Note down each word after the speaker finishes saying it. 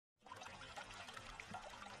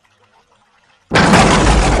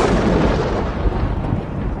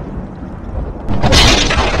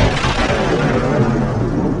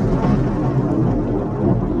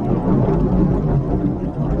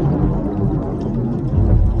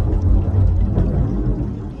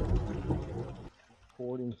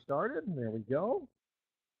started. There we go.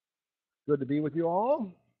 Good to be with you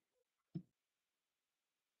all.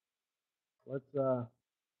 Let's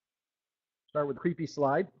start with a creepy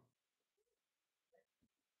slide.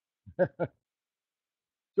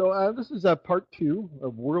 So this is part 2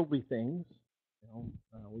 of worldly things.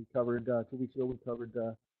 We covered 2 weeks ago. We covered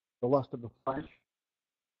the lust of the flesh.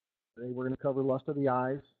 Today we're going to cover lust of the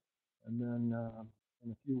eyes, and then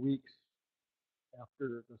in a few weeks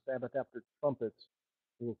after the Sabbath after trumpets,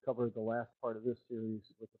 we'll cover the last part of this series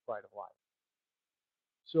with the pride of life.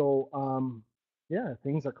 So yeah,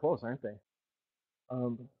 things are close, aren't they?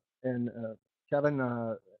 And Kevin,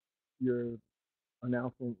 your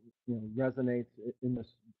announcement resonates in this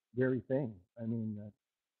very thing. I mean,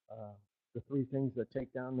 the 3 things that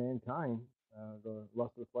take down mankind, the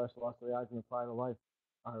lust of the flesh, the lust of the eyes, and the pride of life,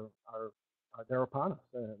 are they're upon us.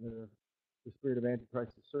 The spirit of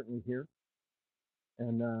Antichrist is certainly here.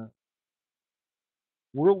 And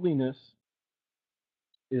worldliness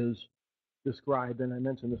is described, and I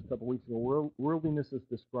mentioned this a couple weeks ago, worldliness is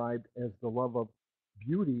described as the love of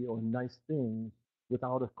beauty or nice things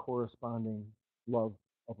without a corresponding love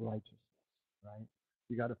of righteousness, right?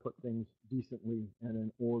 You got to put things decently and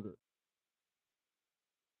in order.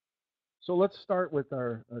 So let's start with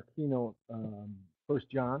our keynote, 1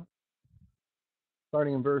 John,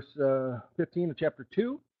 starting in verse 15 of chapter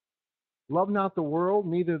 2. Love not the world,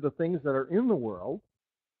 neither the things that are in the world.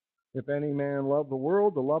 If any man love the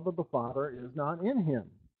world, the love of the Father is not in him.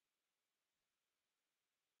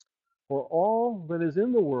 For all that is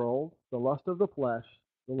in the world, the lust of the flesh,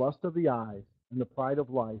 the lust of the eyes, and the pride of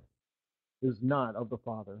life, is not of the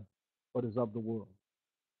Father, but is of the world.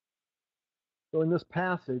 So in this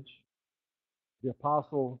passage, the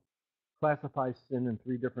apostle classifies sin in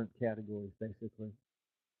 3 different categories, basically.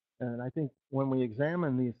 And I think when we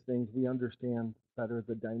examine these things, we understand better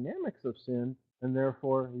the dynamics of sin, and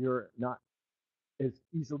therefore you're not as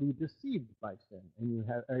easily deceived by sin, and you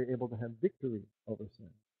are able to have victory over sin.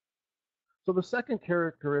 So the second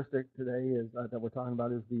characteristic today is that we're talking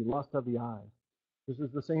about is the lust of the eyes. This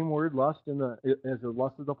is the same word, lust, as the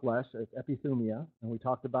lust of the flesh. It's epithumia, and we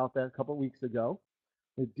talked about that a couple of weeks ago.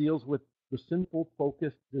 It deals with the sinful,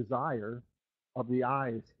 focused desire of the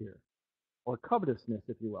eyes here, or covetousness,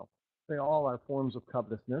 if you will. They all are forms of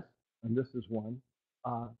covetousness, and this is one.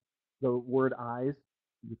 The word eyes,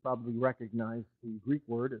 you probably recognize the Greek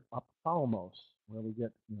word is ophthalmos, where we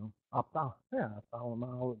get,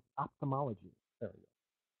 ophthalmology. There we go.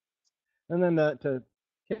 And then to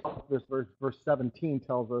kick off this verse 17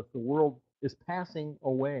 tells us the world is passing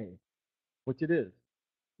away, which it is.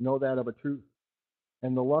 Know that of a truth,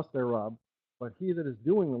 and the lust thereof, but he that is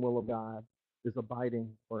doing the will of God is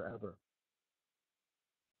abiding forever.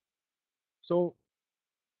 So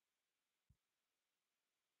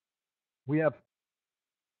we have,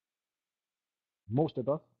 most of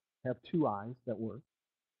us have 2 eyes that work.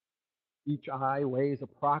 Each eye weighs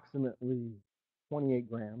approximately 28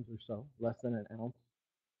 grams or so, less than an ounce.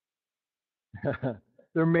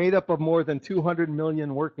 They're made up of more than 200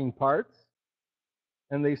 million working parts,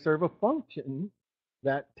 and they serve a function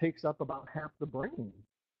that takes up about half the brain.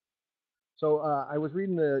 So I was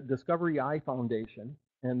reading the Discovery Eye Foundation,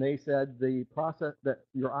 and they said the process that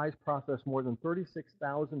your eyes process more than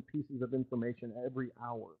 36,000 pieces of information every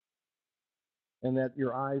hour, and that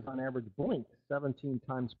your eyes on average blink 17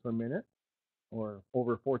 times per minute, or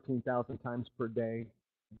over 14,000 times per day,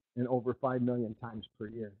 and over 5 million times per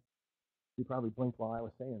year. You probably blinked while I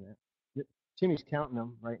was saying that. Timmy's counting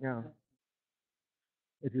them right now.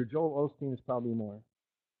 If you're Joel Osteen, it's probably more.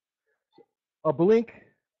 A blink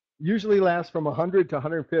usually lasts from 100 to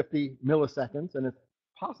 150 milliseconds, and it's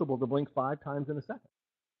possible to blink 5 times in a second.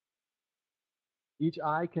 Each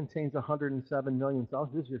eye contains 107 million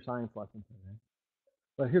cells. This is your science lesson today.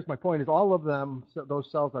 But here's my point, is all of them, those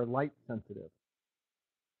cells are light sensitive.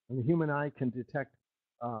 And the human eye can detect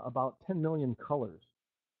about 10 million colors.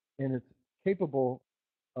 And it's capable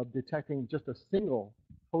of detecting just a single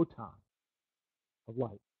photon of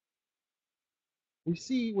light. We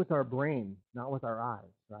see with our brain, not with our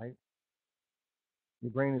eyes, right?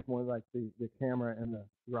 Your brain is more like the camera, and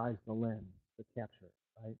your eyes the lens to capture it,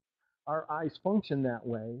 right? Our eyes function that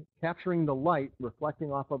way, capturing the light,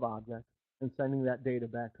 reflecting off of objects, and sending that data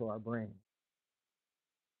back to our brain.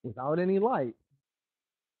 Without any light,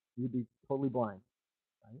 you'd be totally blind,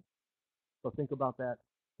 right? So think about that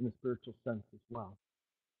in a spiritual sense as well.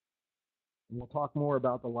 And we'll talk more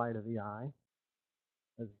about the light of the eye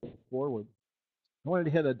as we go forward. I wanted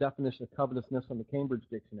to hit a definition of covetousness from the Cambridge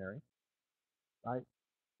Dictionary, right?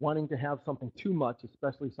 Wanting to have something too much,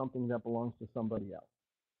 especially something that belongs to somebody else,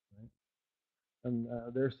 right? And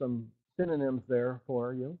there's some synonyms there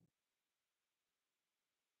for you.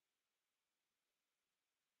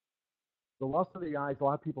 The lust of the eyes, a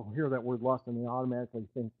lot of people hear that word lust and they automatically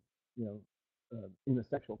think, in a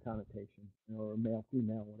sexual connotation, or male,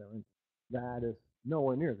 female, whatever. And that is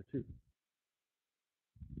nowhere near the truth.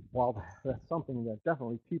 While that's something that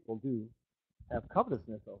definitely people do have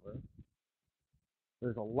covetousness over,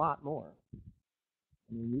 there's a lot more. I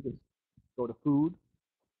mean, you could go to food,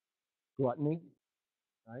 gluttony,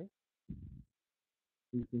 right?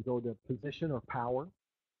 You can go to position or power.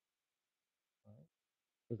 Right?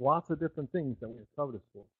 There's lots of different things that we're covetous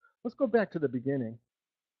for. Let's go back to the beginning,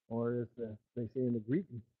 or as they say in the Greek,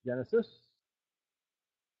 Genesis.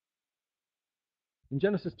 In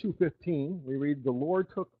Genesis 2:15, we read, the Lord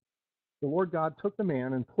God took the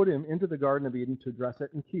man and put him into the Garden of Eden to dress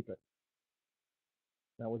it and keep it.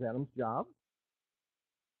 That was Adam's job.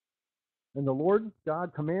 And the Lord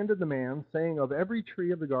God commanded the man, saying, of every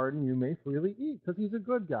tree of the garden you may freely eat, because he's a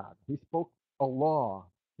good God. He spoke a law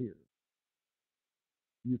here.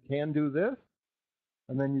 You can do this,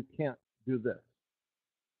 and then you can't do this.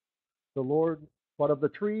 But of the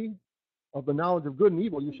tree of the knowledge of good and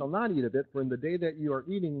evil you shall not eat of it, for in the day that you are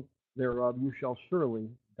eating thereof you shall surely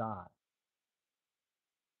die.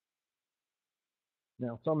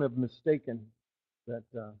 Now, some have mistaken that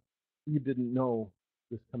Eve didn't know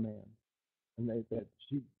this command, and that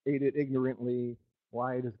she ate it ignorantly.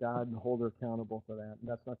 Why does God hold her accountable for that? And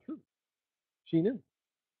that's not true. She knew.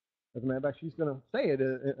 As a matter of fact, she's going to say it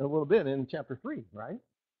a little bit in chapter 3, right?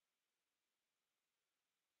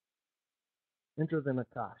 Enter the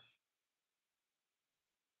Nakash,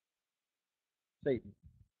 Satan.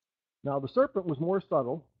 Now, the serpent was more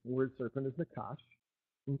subtle. The word serpent is Nakash.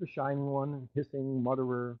 He's a shining one, hissing,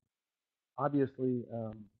 mutterer, obviously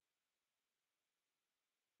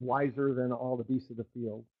wiser than all the beasts of the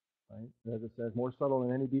field, right? As it says, more subtle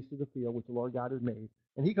than any beast of the field which the Lord God has made.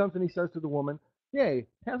 And he comes and he says to the woman, yea,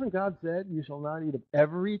 hasn't God said you shall not eat of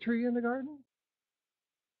every tree in the garden?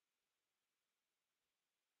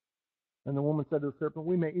 And the woman said to the serpent,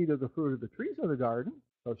 we may eat of the fruit of the trees of the garden.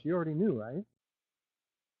 So she already knew, right?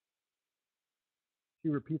 She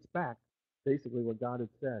repeats back basically what God had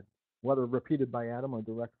said, whether repeated by Adam or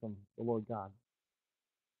direct from the Lord God.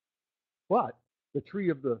 But the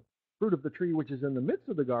fruit of the tree which is in the midst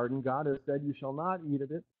of the garden, God has said, you shall not eat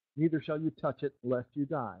of it, neither shall you touch it, lest you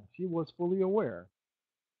die. She was fully aware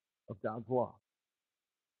of God's law.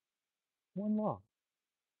 One law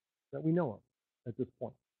that we know of at this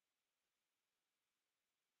point.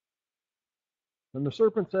 And the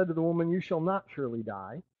serpent said to the woman, you shall not surely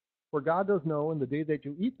die, for God does know in the day that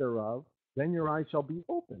you eat thereof, then your eyes shall be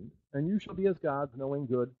opened, and you shall be as gods, knowing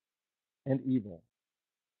good and evil.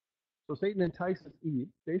 So Satan entices Eve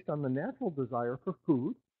based on the natural desire for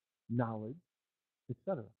food, knowledge,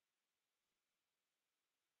 etc.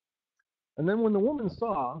 And then when the woman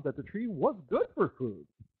saw that the tree was good for food,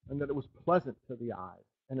 and that it was pleasant to the eyes,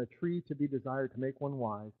 and a tree to be desired to make one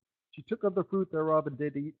wise, she took of the fruit thereof and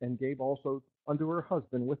did eat, and gave also unto her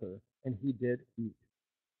husband with her, and he did eat.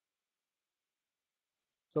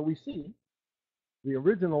 So we see the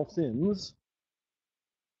original sins,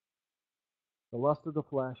 the lust of the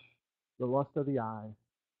flesh, the lust of the eye,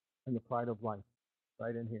 and the pride of life,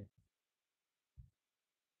 right in here.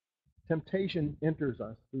 Temptation enters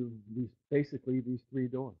us through these three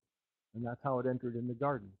doors. And that's how it entered in the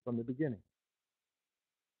garden from the beginning.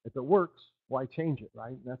 If it works, why change it,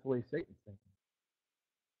 right? And that's the way Satan's thinking.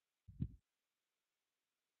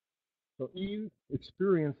 So Eve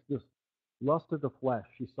experienced this lust of the flesh.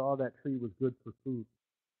 She saw that tree was good for food.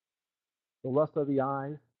 The lust of the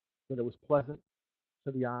eyes, that it was pleasant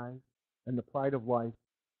to the eyes. And the pride of life,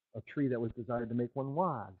 a tree that was desired to make one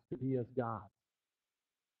wise, to be as God.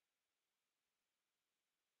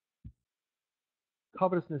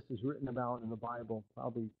 Covetousness is written about in the Bible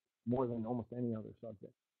probably more than almost any other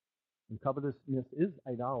subject. And covetousness is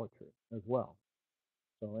idolatry as well.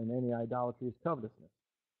 So, and any idolatry is covetousness.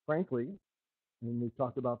 Frankly, and we've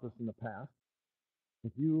talked about this in the past,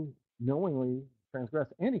 if you knowingly transgress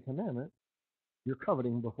any commandment, you're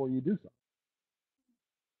coveting before you do so.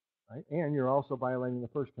 Right? And you're also violating the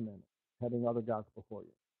first commandment, having other gods before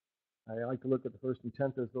you. I like to look at the first and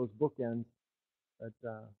 10th as those bookends that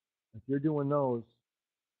if you're doing those,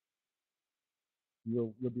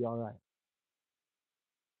 you'll be all right.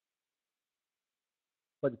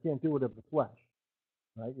 But you can't do it of the flesh,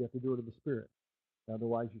 right? You have to do it of the spirit.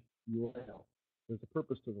 Otherwise, you will fail. There's a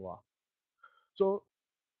purpose to the law. So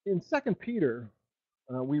in 2 Peter,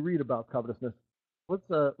 we read about covetousness. Let's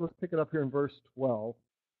pick it up here in verse 12.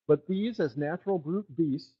 But these, as natural brute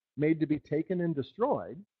beasts, made to be taken and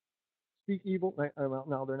destroyed, speak evil.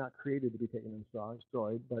 Now they're not created to be taken and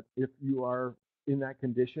destroyed, but if you are in that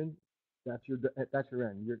condition, That's your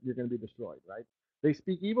end. You're going to be destroyed, right? They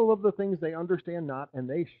speak evil of the things they understand not, and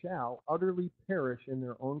they shall utterly perish in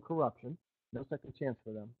their own corruption. No second chance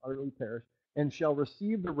for them. Utterly perish, and shall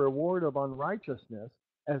receive the reward of unrighteousness,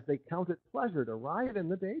 as they count it pleasure to riot in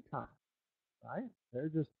the daytime. Right?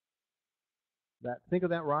 They're just that. Think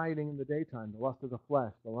of that rioting in the daytime, the lust of the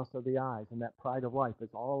flesh, the lust of the eyes, and that pride of life.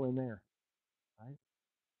 It's all in there, right?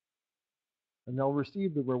 And they'll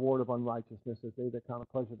receive the reward of unrighteousness as they that count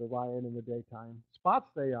it pleasure to riot in the daytime.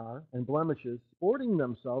 Spots they are, and blemishes, sporting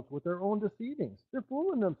themselves with their own deceivings. They're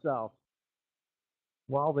fooling themselves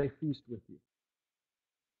while they feast with you,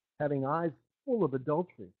 having eyes full of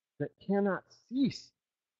adultery that cannot cease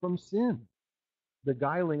from sin,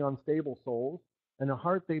 beguiling unstable souls, and a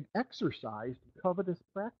heart they've exercised covetous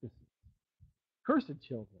practices. Cursed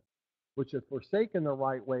children, which have forsaken the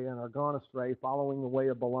right way and are gone astray, following the way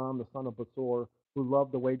of Balaam the son of Besor, who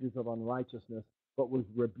loved the wages of unrighteousness, but was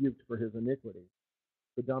rebuked for his iniquity.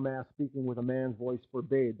 The dumb ass speaking with a man's voice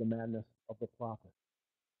forbade the madness of the prophet.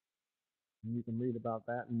 And you can read about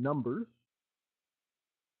that in Numbers,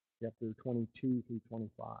 chapter 22 through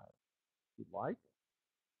 25, if you'd like.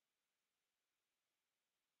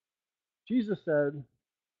 Jesus said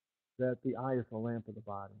that the eye is the lamp of the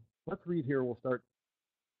body. Let's read here. We'll start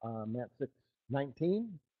Matthew 6:19.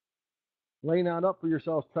 Lay not up for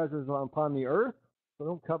yourselves treasures upon the earth, so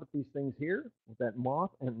don't covet these things here, that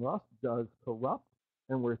moth and rust does corrupt,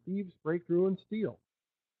 and where thieves break through and steal.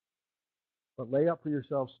 But lay up for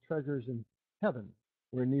yourselves treasures in heaven,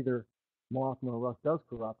 where neither moth nor rust does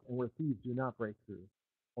corrupt, and where thieves do not break through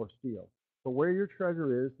or steal. For where your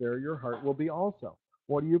treasure is, there your heart will be also.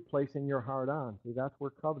 What are you placing your heart on? See, that's where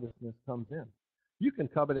covetousness comes in. You can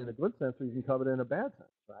covet in a good sense, or you can covet in a bad sense,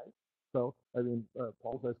 right? So,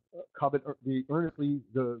 Paul says, covet earnestly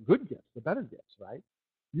the good gifts, the better gifts, right?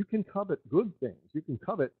 You can covet good things. You can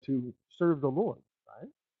covet to serve the Lord, right?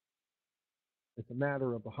 It's a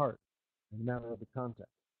matter of the heart and a matter of the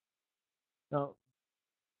context. Now,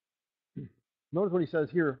 notice what he says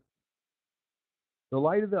here. The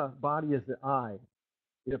light of the body is the eye.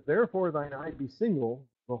 If therefore thine eye be single,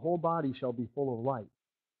 the whole body shall be full of light.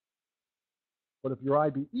 But if your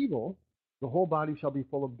eye be evil, the whole body shall be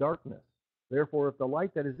full of darkness. Therefore, if the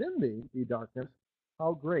light that is in thee be darkness,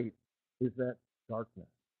 how great is that darkness?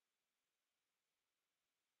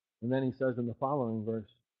 And then he says in the following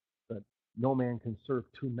verse that no man can serve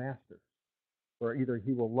two masters. For either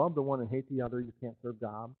he will love the one and hate the other. You can't serve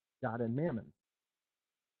God and mammon.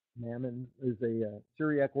 Mammon is a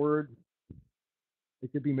Syriac word.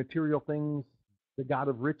 It could be material things. The god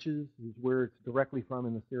of riches is where it's directly from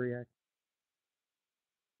in the Syriac.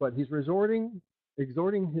 But he's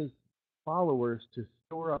exhorting his followers to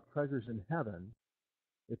store up treasures in heaven.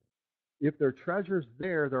 If their treasure's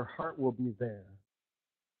there, their heart will be there.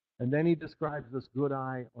 And then he describes this good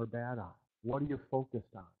eye or bad eye. What are you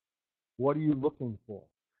focused on? What are you looking for?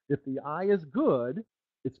 If the eye is good,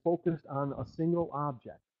 it's focused on a single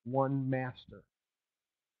object, one master.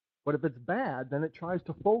 But if it's bad, then it tries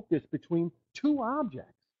to focus between two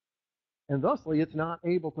objects. And thusly, it's not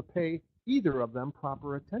able to pay either of them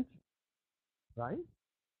proper attention. Right?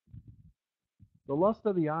 The lust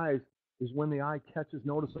of the eyes is when the eye catches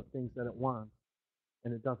notice of things that it wants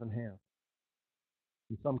and it doesn't have.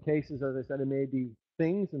 In some cases, as I said, it may be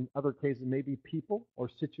things. In other cases, it may be people or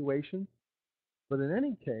situations. But in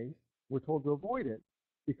any case, we're told to avoid it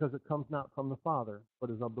because it comes not from the Father,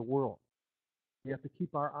 but is of the world. We have to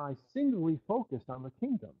keep our eyes singly focused on the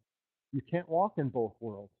kingdom. You can't walk in both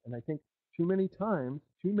worlds. And I think too many times,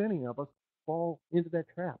 too many of us fall into that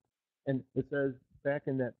trap. And it says back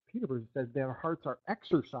in that Peter verse, it says that our hearts are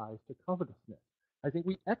exercised to covetousness. I think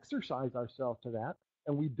we exercise ourselves to that,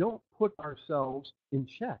 and we don't put ourselves in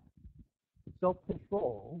check.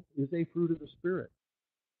 Self-control is a fruit of the Spirit.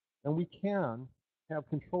 And we can have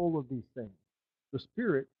control of these things. The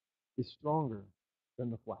Spirit is stronger than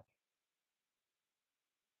the flesh.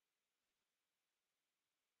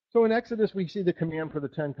 So in Exodus, we see the command for the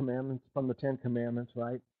Ten Commandments from the Ten Commandments,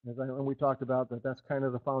 right? And we talked about that. That's kind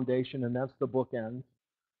of the foundation, and that's the bookends.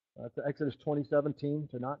 Exodus 20:17,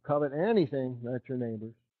 to not covet anything that's your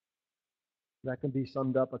neighbor's. That can be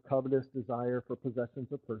summed up a covetous desire for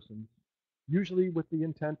possessions of persons, usually with the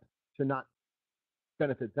intent to not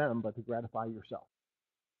benefit them, but to gratify yourself.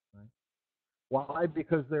 Right? Why?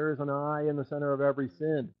 Because there is an eye in the center of every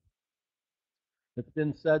sin. It's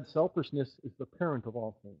been said selfishness is the parent of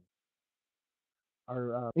all things.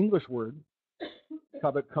 Our English word,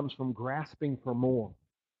 covet, comes from grasping for more.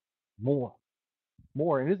 More.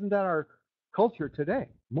 More. And isn't that our culture today?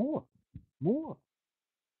 More. More.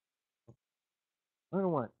 I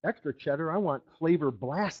don't want extra cheddar. I want flavor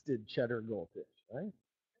blasted cheddar goldfish, right?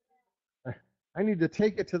 I need to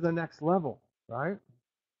take it to the next level, right?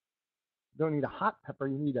 You don't need a hot pepper.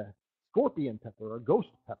 You need a scorpion pepper or ghost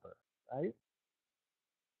pepper, right?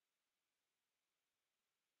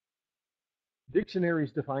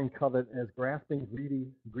 Dictionaries define covet as grasping,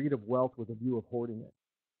 greed of wealth with a view of hoarding it.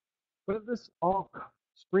 But this all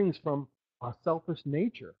springs from a selfish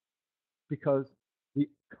nature because the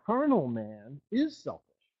carnal man is selfish.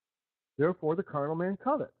 Therefore, the carnal man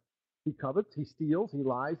covets. He covets, he steals, he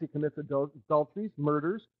lies, he commits adulteries,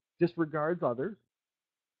 murders, disregards others.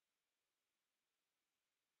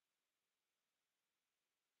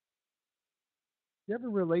 You ever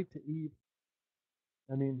relate to Eve?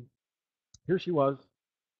 I mean, here she was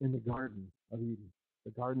in the Garden of Eden,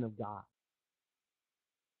 the Garden of God.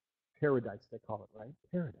 Paradise, they call it, right?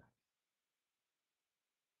 Paradise.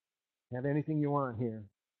 Have anything you want here.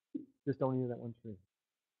 Just don't eat that one tree.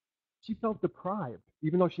 She felt deprived,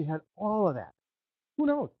 even though she had all of that. Who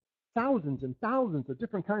knows? Thousands and thousands of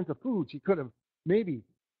different kinds of food she could have maybe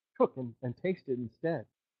took and tasted instead.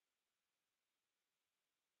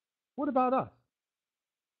 What about us?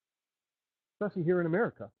 Especially here in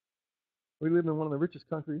America. We live in one of the richest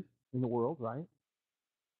countries in the world, right?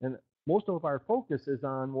 And most of our focus is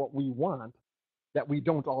on what we want that we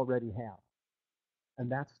don't already have.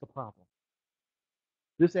 And that's the problem.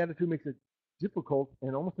 This attitude makes it difficult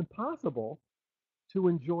and almost impossible to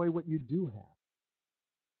enjoy what you do have.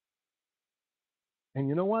 And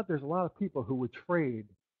you know what? There's a lot of people who would trade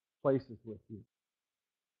places with you.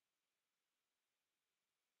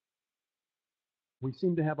 We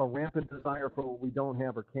seem to have a rampant desire for what we don't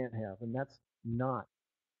have or can't have, and that's not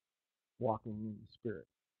walking in the Spirit.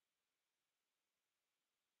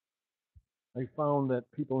 I found that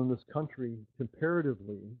people in this country,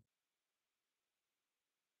 comparatively,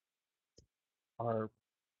 are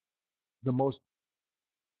the most,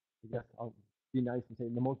 I guess I'll be nice and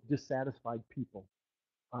say, the most dissatisfied people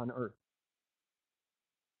on earth.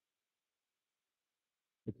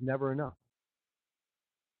 It's never enough.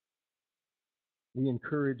 We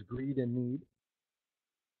encourage greed and need.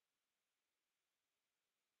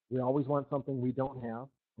 We always want something we don't have.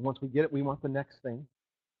 And once we get it, we want the next thing.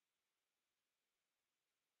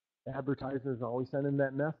 Advertisers always send in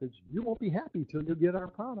that message, you won't be happy till you get our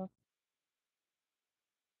product.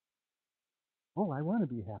 Oh, I want to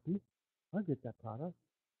be happy. I'll get that product.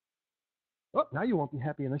 Oh, now you won't be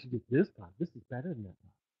happy unless you get this product. This is better than that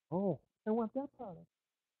product. Oh, I want that product.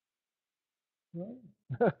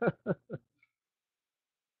 Right?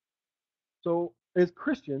 So, as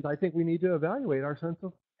Christians, I think we need to evaluate our sense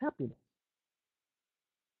of happiness.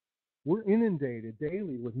 We're inundated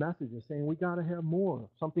daily with messages saying we got to have more,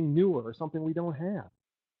 something newer, or something we don't have.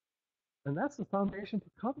 And that's the foundation for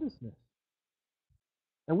covetousness.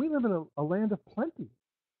 And we live in a land of plenty.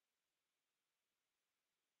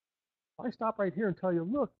 If I stop right here and tell you,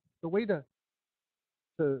 look, the way to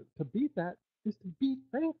beat that is to be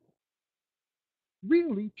thankful.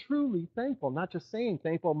 Really, truly thankful. Not just saying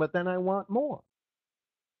thankful, but then I want more.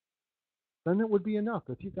 Then it would be enough.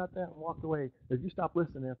 If you got that and walked away, if you stop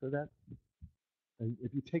listening after that, and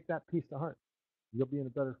if you take that piece to heart, you'll be in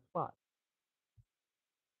a better spot.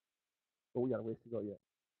 But we got a ways to go yet.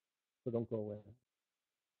 So don't go away.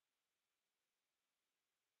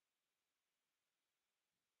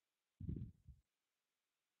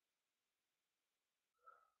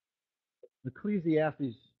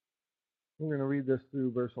 Ecclesiastes, we're going to read this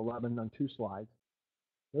through verse 11 on 2 slides.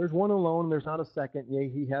 There's one alone, there's not a second, yea,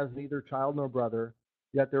 he has neither child nor brother,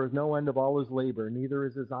 yet there is no end of all his labor, neither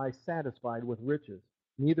is his eye satisfied with riches.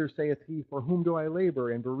 Neither saith he, for whom do I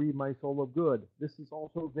labor, and bereave my soul of good? This is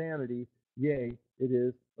also vanity, yea, it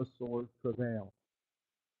is a sore travail.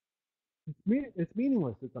 It's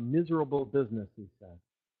meaningless, it's a miserable business, he says.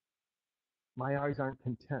 My eyes aren't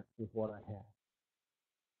content with what I have.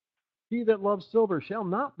 He that loves silver shall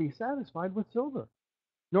not be satisfied with silver,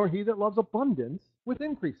 nor he that loves abundance with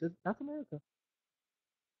increases. That's America.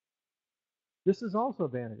 This is also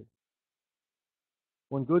vanity.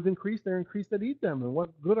 When goods increase, they're increased that eat them. And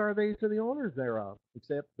what good are they to the owners thereof,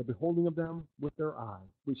 except the beholding of them with their eyes?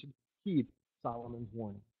 We should heed Solomon's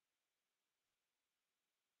warning.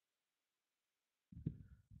 A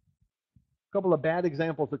couple of bad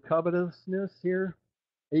examples of covetousness here.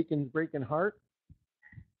 Achan's breaking heart.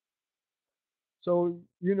 So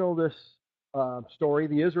you know this story.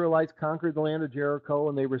 The Israelites conquered the land of Jericho,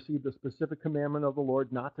 and they received a specific commandment of the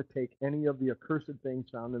Lord not to take any of the accursed things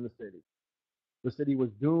found in the city. The city was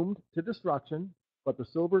doomed to destruction, but the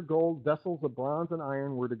silver, gold, vessels of bronze, and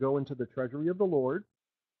iron were to go into the treasury of the Lord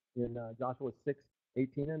in Joshua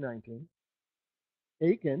 6:18 and 19.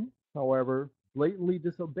 Achan, however, blatantly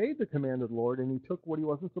disobeyed the command of the Lord, and he took what he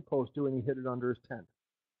wasn't supposed to and he hid it under his tent.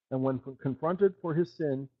 And when confronted for his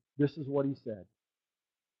sin, this is what he said.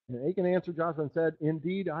 And Achan answered Joshua and said,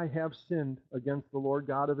 Indeed, I have sinned against the Lord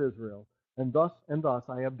God of Israel, and thus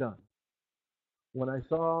I have done. When I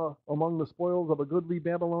saw among the spoils of a goodly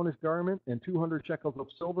Babylonish garment, and 200 shekels of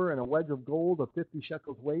silver, and a wedge of gold of 50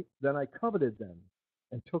 shekels weight, then I coveted them,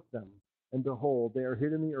 and took them. And behold, they are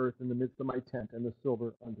hid in the earth in the midst of my tent, and the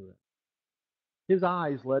silver under it. His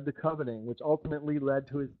eyes led to coveting, which ultimately led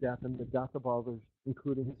to his death and the death of others,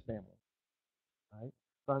 including his family. Right?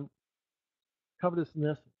 So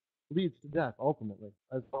covetousness leads to death, ultimately,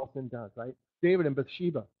 as all sin does, right? David and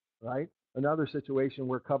Bathsheba, right? Another situation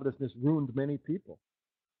where covetousness ruined many people.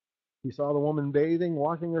 He saw the woman bathing,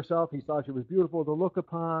 washing herself. He saw she was beautiful to look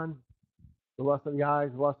upon. The lust of the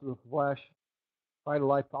eyes, the lust of the flesh. Pride of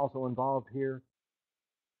life also involved here.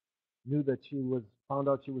 Knew that found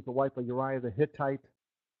out she was the wife of Uriah the Hittite,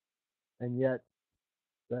 and yet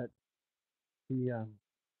that he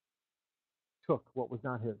took what was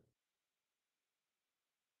not his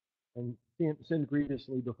and sinned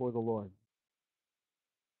grievously before the Lord.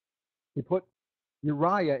 He put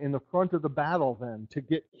Uriah in the front of the battle then to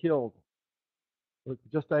get killed,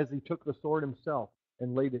 just as he took the sword himself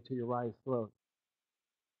and laid it to Uriah's throat.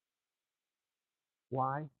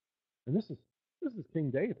 Why? And this is King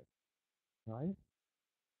David, right?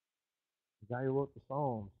 The guy who wrote the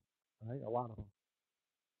Psalms, right? A lot of them.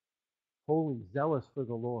 Holy, zealous for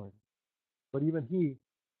the Lord. But even he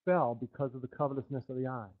fell because of the covetousness of the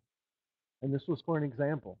eye. And this was for an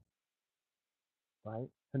example, right?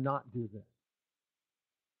 To not do this.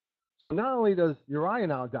 So not only does Uriah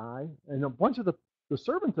now die, and a bunch of the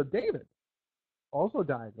servants of David also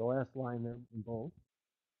died, the last line there in bold.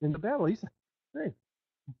 In the battle, he said, hey,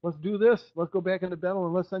 let's do this. Let's go back into battle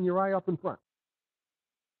and let's send Uriah up in front.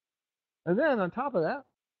 And then on top of that,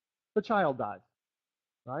 the child dies,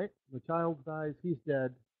 right? The child dies. He's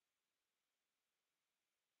dead.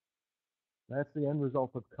 That's the end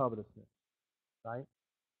result of covetousness, right?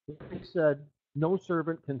 He said, no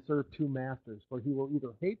servant can serve two masters, for he will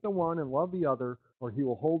either hate the one and love the other, or he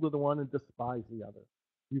will hold to the one and despise the other.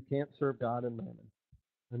 You can't serve God and mammon.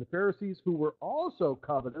 And the Pharisees, who were also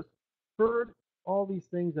covetous, heard all these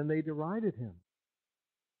things, and they derided him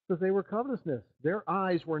because they were covetousness. Their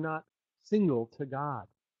eyes were not single to God.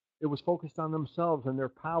 It was focused on themselves and their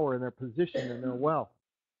power and their position and their wealth.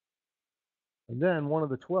 And then one of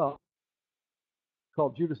the 12,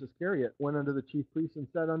 called Judas Iscariot, went unto the chief priests and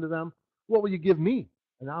said unto them, what will you give me?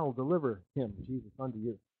 And I will deliver him, Jesus, unto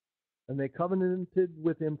you. And they covenanted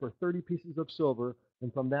with him for 30 pieces of silver,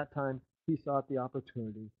 and from that time he sought the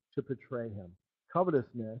opportunity to betray him.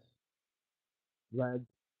 Covetousness led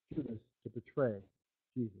Judas to betray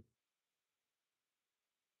Jesus.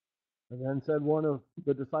 And then said one of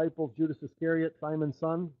the disciples, Judas Iscariot, Simon's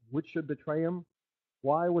son, which should betray him?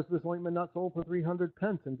 Why was this ointment not sold for 300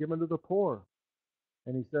 pence and given to the poor?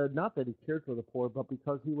 And he said, not that he cared for the poor, but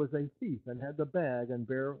because he was a thief and had the bag and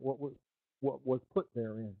bare what was put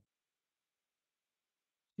therein.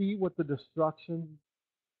 See what the destruction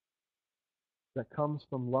that comes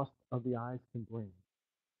from lust of the eyes can bring.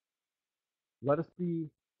 Let us be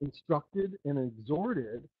instructed and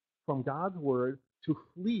exhorted from God's word to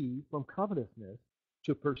flee from covetousness,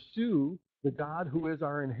 to pursue the God who is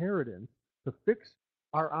our inheritance, to fix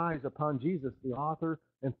our eyes upon Jesus, the author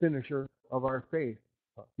and finisher of our faith.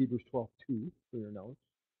 Hebrews 12:2 for your notes.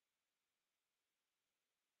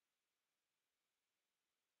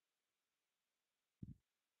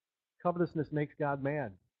 Covetousness makes God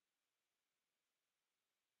mad.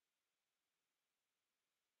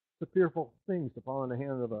 It's a fearful thing to fall in the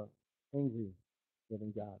hand of an angry,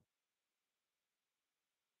 living God.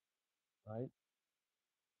 Right?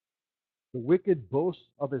 The wicked boasts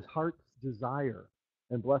of his heart's desire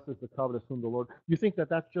and blesses the covetous whom the Lord. You think that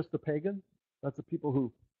that's just the pagans? That's the people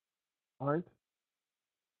who aren't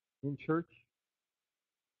in church?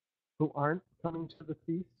 Who aren't coming to the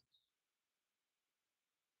feasts?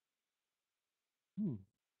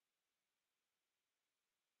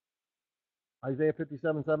 Isaiah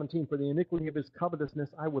 57:17, for the iniquity of his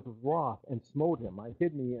covetousness I was wroth and smote him. I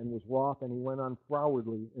hid me and was wroth, and he went on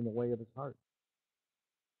frowardly in the way of his heart.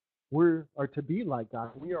 We are to be like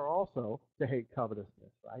God. We are also to hate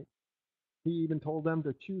covetousness, right? He even told them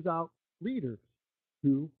to choose out leaders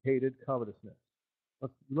who hated covetousness.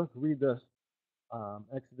 Let's read this.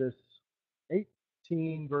 Exodus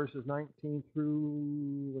 18, verses 19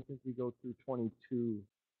 through, I think we go through 22.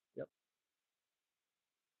 Yep.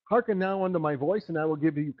 Hearken now unto my voice, and I will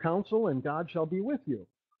give you counsel, and God shall be with you.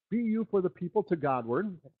 Be you for the people to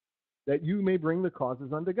Godward, that you may bring the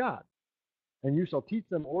causes unto God. And you shall teach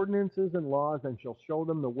them ordinances and laws, and shall show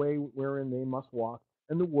them the way wherein they must walk,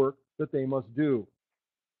 and the work that they must do.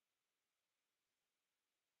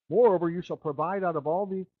 Moreover, you shall provide out of all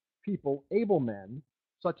the people able men,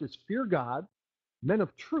 such as fear God, men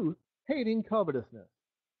of truth, hating covetousness,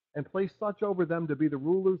 and place such over them to be the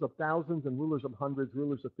rulers of thousands, and rulers of hundreds,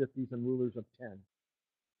 rulers of fifties, and rulers of 10.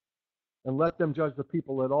 And let them judge the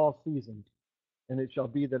people at all seasons. And it shall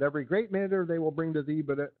be that every great matter they will bring to thee,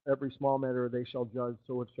 but every small matter they shall judge,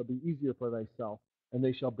 so it shall be easier for thyself, and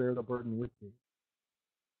they shall bear the burden with thee.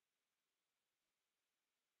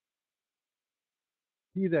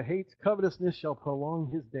 He that hates covetousness shall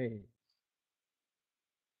prolong his days.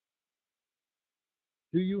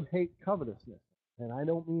 Do you hate covetousness? And I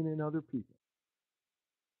don't mean in other people.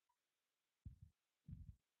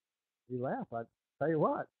 You laugh. I tell you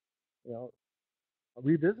what,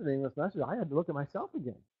 revisiting this message, I had to look at myself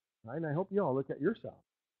again. Right? And I hope you all look at yourself.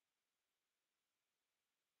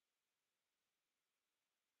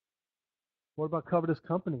 What about covetous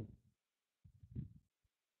company?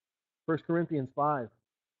 1 Corinthians 5,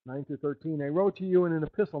 9 through 13. I wrote to you in an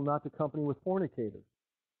epistle not to company with fornicators,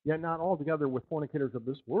 yet not altogether with fornicators of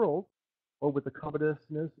this world, or with the covetous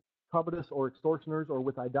or extortioners, or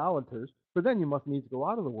with idolaters, for then you must needs go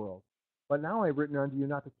out of the world. But now I have written unto you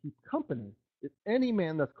not to keep company, if any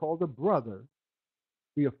man that's called a brother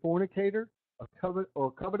be a fornicator,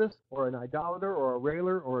 or covetous, or an idolater, or a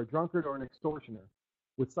railer, or a drunkard, or an extortioner.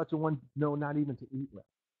 With such a one, no, not even to eat with.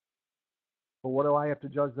 But what do I have to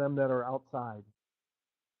judge them that are outside?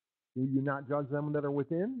 Do you not judge them that are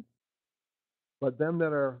within? But them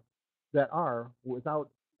that are without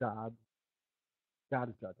God, God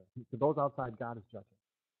is judging. To those outside, God is judging.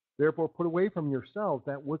 Therefore, put away from yourselves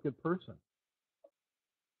that wicked person.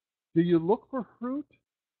 Do you look for fruit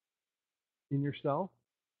in yourself?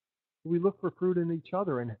 Do we look for fruit in each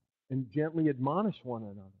other and gently admonish one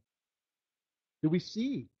another? Do we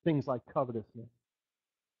see things like covetousness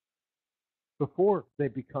before they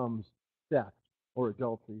becomes theft or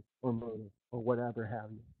adultery or murder or whatever have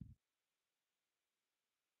you?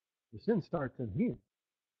 The sin starts in here,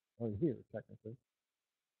 or here technically.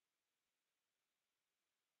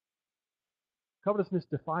 Covetousness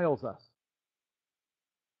defiles us.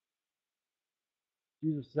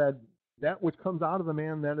 Jesus said, that which comes out of the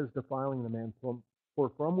man, that is defiling the man. For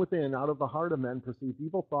from within, out of the heart of men, proceeds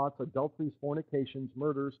evil thoughts, adulteries, fornications,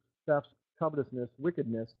 murders, thefts, covetousness,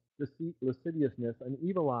 wickedness, deceit, lasciviousness, an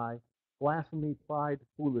evil eye, blasphemy, pride,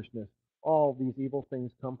 foolishness. All these evil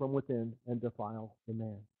things come from within and defile the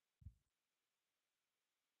man.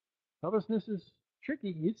 Covetousness is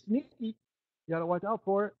tricky. It's sneaky. You got to watch out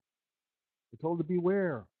for it. We're told to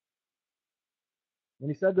beware. And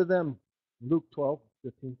he said to them, Luke 12,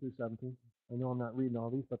 15 through 17. I know I'm not reading all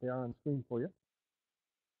these, but they are on screen for you.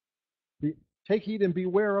 Take heed and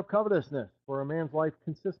beware of covetousness, for a man's life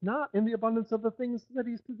consists not in the abundance of the things that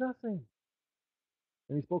he's possessing.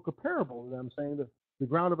 And he spoke a parable to them, saying that the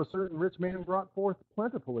ground of a certain rich man brought forth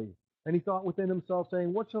plentifully. And he thought within himself,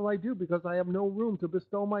 saying, what shall I do, because I have no room to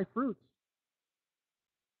bestow my fruits?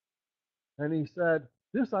 And he said,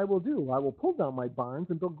 this I will do. I will pull down my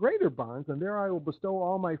barns and build greater barns, and there I will bestow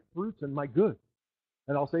all my fruits and my goods.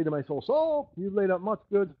 And I'll say to my soul, soul, you've laid up much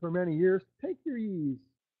goods for many years. Take your ease.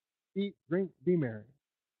 Eat, drink, be merry.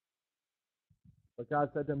 But God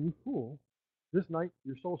said to him, you fool, this night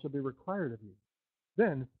your soul shall be required of you.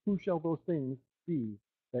 Then who shall those things be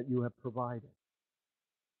that you have provided?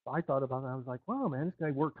 So I thought about it. I was like, wow, man, this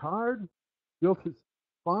guy worked hard, built his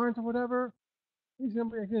barns or whatever. He's going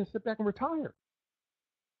to sit back and retire.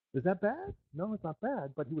 Is that bad? No, it's not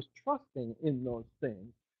bad. But he was trusting in those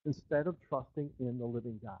things instead of trusting in the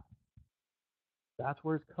living God. That's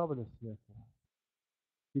where his covetousness was.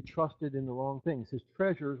 He trusted in the wrong things. His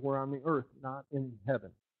treasures were on the earth, not in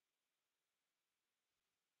heaven.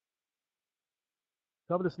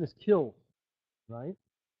 Covetousness kills, right?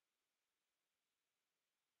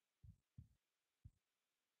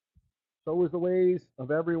 So is the ways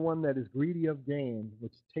of everyone that is greedy of gain,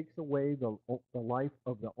 which takes away the life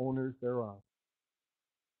of the owners thereof.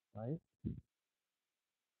 Right?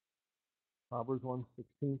 Proverbs 1,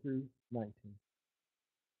 16 through 19.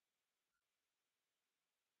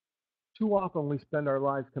 Too often we spend our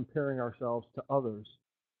lives comparing ourselves to others,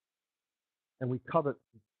 and we covet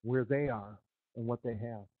where they are and what they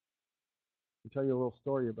have. I'll tell you a little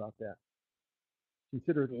story about that.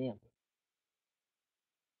 Consider the ant.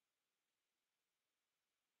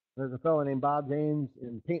 There's a fellow named Bob James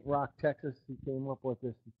in Paint Rock, Texas. He came up with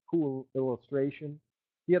this cool illustration.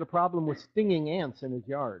 He had a problem with stinging ants in his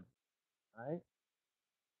yard. Right?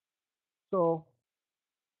 So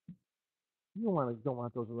You don't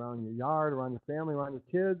want those around your yard, around your family, around your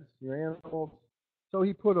kids, your animals. So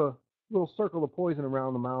he put a little circle of poison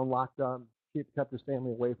around the mound, locked up, kept his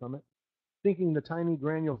family away from it. Thinking the tiny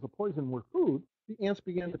granules of poison were food, the ants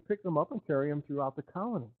began to pick them up and carry them throughout the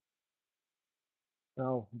colony.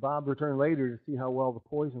 Now, Bob returned later to see how well the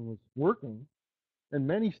poison was working, and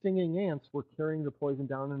many stinging ants were carrying the poison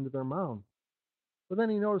down into their mound. But then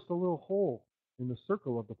he noticed a little hole in the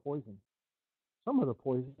circle of the poison. Some of the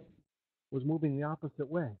poison was moving the opposite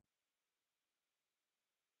way.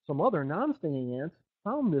 Some other non-stinging ants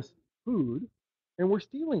found this food and were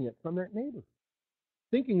stealing it from their neighbors.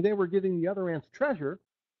 Thinking they were giving the other ants treasure,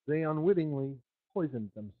 they unwittingly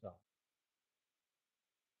poisoned themselves.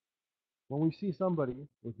 When we see somebody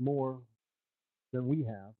with more than we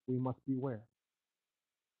have, we must beware.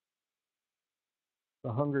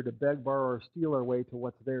 The hunger to beg, borrow, or steal our way to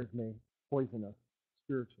what's theirs may poison us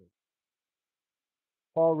spiritually.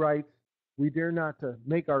 Paul writes, we dare not to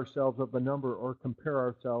make ourselves of the number or compare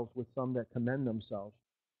ourselves with some that commend themselves,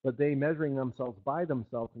 but they, measuring themselves by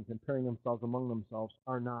themselves and comparing themselves among themselves,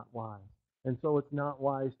 are not wise. And so it's not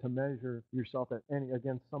wise to measure yourself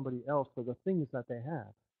against somebody else for the things that they have,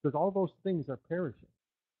 because all those things are perishing.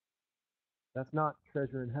 That's not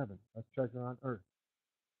treasure in heaven. That's treasure on earth.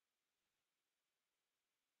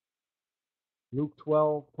 Luke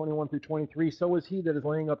 12:21 through 23, so is he that is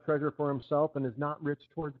laying up treasure for himself and is not rich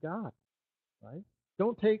towards God. Right?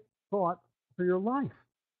 Don't take thought for your life,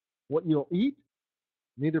 what you'll eat,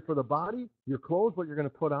 neither for the body, your clothes, what you're going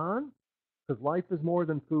to put on, because life is more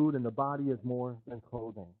than food and the body is more than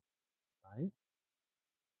clothing. Right?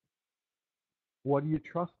 What do you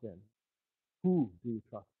trust in? Who do you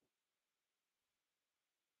trust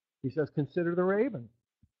in? He says, consider the ravens.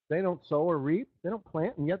 They don't sow or reap, they don't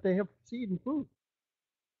plant, and yet they have seed and food.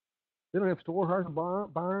 They don't have storehouse or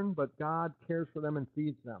barn, but God cares for them and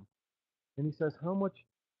feeds them. And he says, how much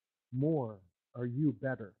more are you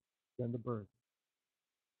better than the birds?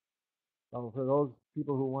 So for those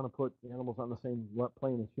people who want to put animals on the same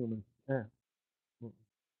plane as humans,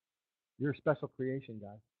 you're a special creation,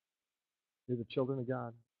 guys. You're the children of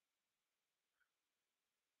God.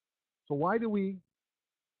 So why do we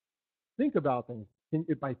think about things?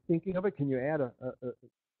 By thinking of it, can you add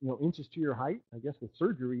inches to your height? I guess with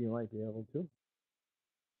surgery you might be able to.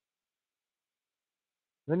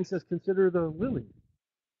 Then he says, consider the lilies.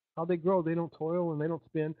 How they grow, they don't toil and they don't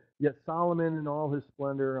spin. Yet Solomon in all his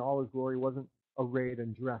splendor, all his glory, wasn't arrayed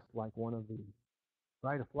and dressed like one of these.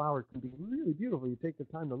 Right? A flower can be really beautiful. You take the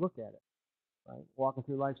time to look at it. Right? Walking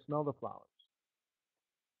through life, smell the flowers.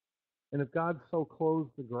 And if God so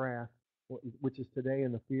clothes the grass, which is today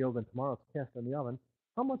in the field and tomorrow it's cast in the oven,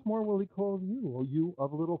 how much more will he clothe you, O you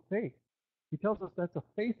of little faith? He tells us that's a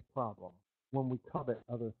faith problem when we covet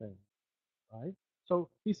other things. Right? So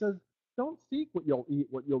he says, don't seek what you'll eat,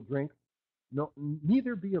 what you'll drink. No,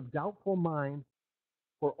 neither be of doubtful mind,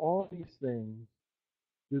 for all these things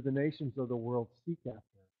do the nations of the world seek after.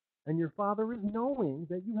 And your Father is knowing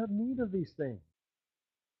that you have need of these things.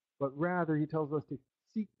 But rather, he tells us to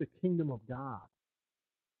seek the kingdom of God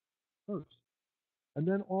first. And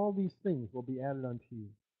then all these things will be added unto you.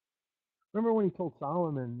 Remember when he told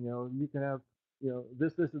Solomon, you can have,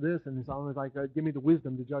 this, and Solomon's like, give me the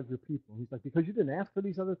wisdom to judge your people. He's like, because you didn't ask for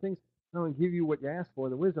these other things, I'm going to give you what you asked for,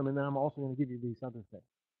 the wisdom, and then I'm also going to give you these other things.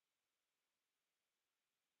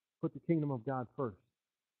 Put the kingdom of God first.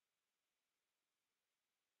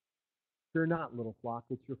 Fear not, little flock.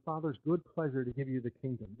 It's your Father's good pleasure to give you the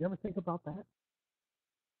kingdom. You ever think about that?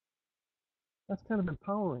 That's kind of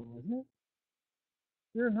empowering, isn't it?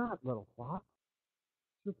 Fear not, little flock.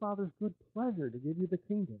 It's your Father's good pleasure to give you the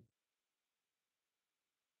kingdom.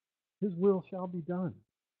 His will shall be done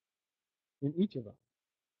in each of us.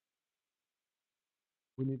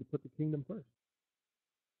 We need to put the kingdom first.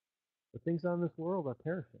 The things on this world are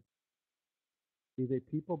perishing. Be they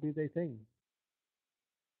people, be they things.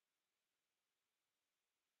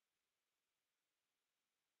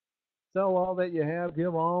 Sell all that you have,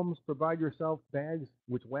 give alms, provide yourself bags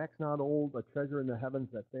which wax not old, a treasure in the heavens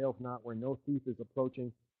that fails not, where no thief is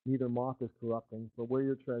approaching, neither moth is corrupting. For where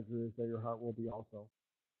your treasure is, there your heart will be also.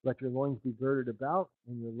 Let your loins be girded about,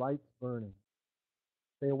 and your lights burning.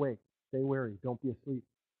 Stay awake, stay wary, don't be asleep.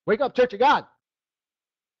 Wake up, Church of God!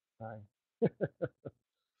 Hi. That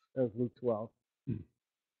was Luke 12.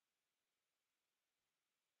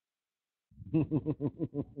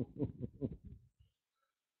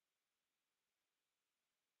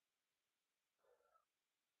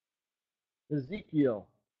 Ezekiel,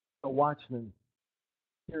 a watchman,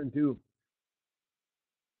 here in Duke.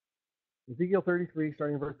 Ezekiel 33,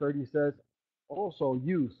 starting in verse 30, says, Also,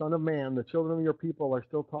 you, son of man, the children of your people are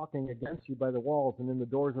still talking against you by the walls and in the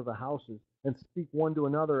doors of the houses, and speak one to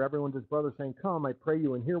another, everyone to his brother, saying, Come, I pray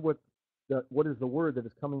you, and hear what is the word that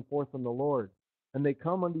is coming forth from the Lord. And they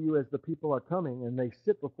come unto you as the people are coming, and they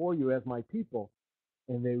sit before you as my people,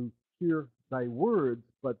 and they hear thy words,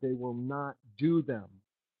 but they will not do them.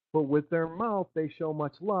 For with their mouth they show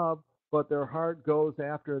much love, but their heart goes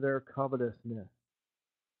after their covetousness.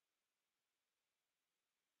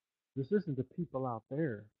 This isn't the people out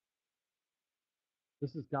there.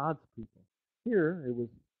 This is God's people. Here, it was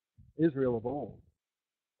Israel of old.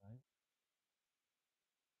 Right?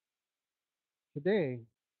 Today,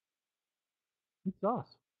 it's us.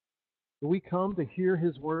 Do we come to hear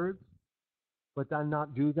his words, but then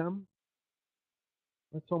not do them?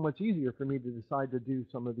 That's so much easier for me to decide to do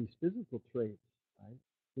some of these physical traits, right?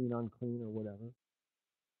 Clean, unclean, or whatever.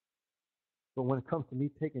 But when it comes to me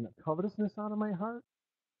taking the covetousness out of my heart,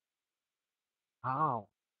 how?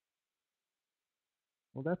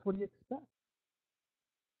 Well, that's what he expects.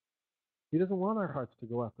 He doesn't want our hearts to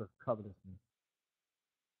go after covetousness.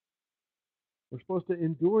 We're supposed to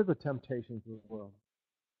endure the temptations of the world.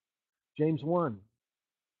 James 1.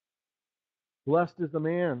 Blessed is the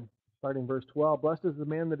man, starting verse 12, blessed is the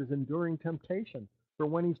man that is enduring temptation, for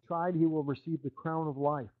when he's tried, he will receive the crown of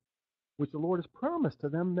life, which the Lord has promised to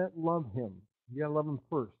them that love him. You gotta love him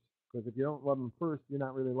first, because if you don't love him first, you're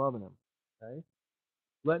not really loving him. Okay?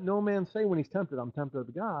 Let no man say when he's tempted, I'm tempted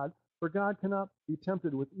of God, for God cannot be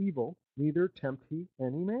tempted with evil, neither tempt he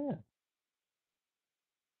any man.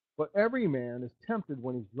 But every man is tempted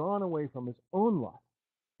when he's drawn away from his own lust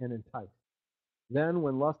and enticed. Then,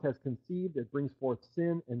 when lust has conceived, it brings forth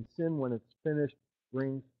sin, and sin, when it's finished,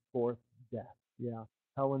 brings forth death. Yeah,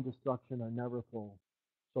 hell and destruction are never full,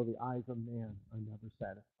 so the eyes of man are never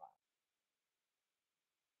satisfied.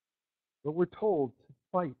 But we're told to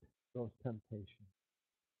fight those temptations.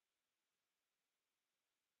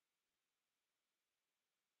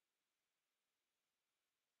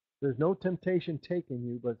 There's no temptation taken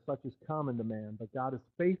you, but such is common to man. But God is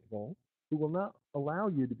faithful, who will not allow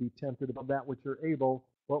you to be tempted above that which you're able,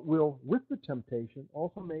 but will, with the temptation,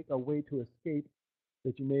 also make a way to escape,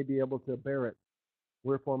 that you may be able to bear it.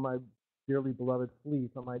 Wherefore, my dearly beloved, flee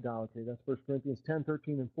from idolatry. That's 1 Corinthians 10,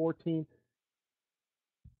 13, and 14.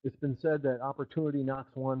 It's been said that opportunity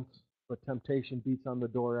knocks once, but temptation beats on the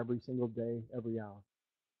door every single day, every hour.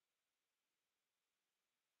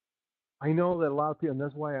 I know that a lot of people, and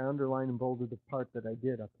that's why I underlined and bolded the part that I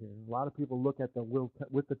did up here. A lot of people look at the will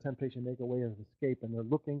with the temptation, make a way of escape, and they're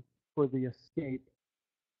looking for the escape,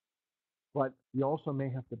 but you also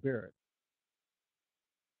may have to bear it.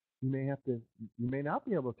 You may not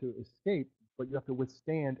be able to escape, but you have to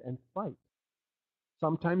withstand and fight.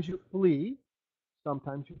 Sometimes you flee,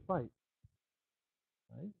 sometimes you fight.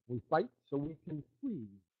 Right? We fight so we can flee,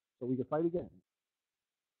 so we can fight again.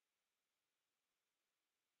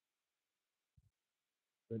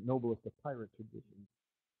 The noblest of pirate traditions.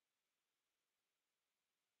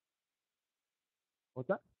 What's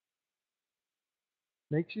that?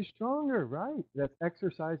 Makes you stronger, right? That's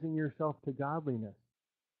exercising yourself to godliness.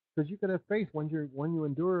 Because you can have faith when you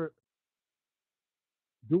endure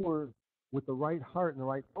with the right heart and the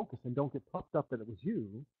right focus, and don't get puffed up that it was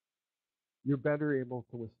you. You're better able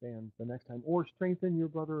to withstand the next time, or strengthen your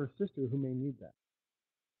brother or sister who may need that.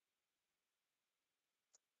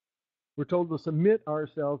 We're told to submit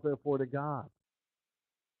ourselves, therefore, to God.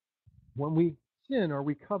 When we sin or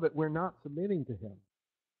we covet, we're not submitting to Him.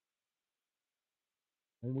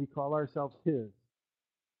 And we call ourselves His.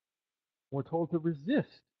 We're told to resist,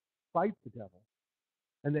 fight the devil,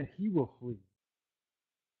 and that he will flee.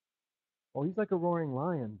 Well, he's like a roaring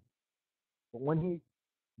lion, but when he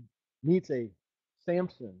meets a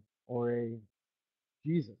Samson or a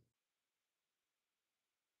Jesus,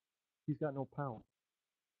 he's got no power.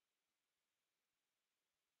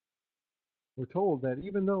 We're told that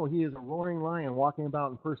even though he is a roaring lion walking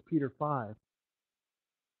about in 1 Peter 5,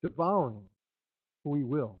 devouring who he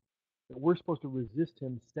will, that we're supposed to resist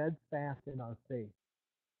him steadfast in our faith.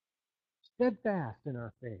 Steadfast in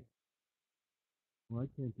our faith. Well,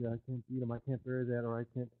 I can't beat him. I can't bear that, or I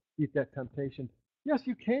can't beat that temptation. Yes,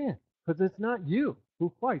 you can, because it's not you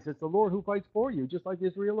who fights. It's the Lord who fights for you, just like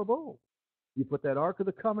Israel of old. You put that Ark of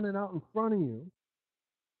the Covenant out in front of you,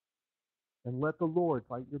 and let the Lord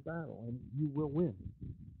fight your battle, and you will win.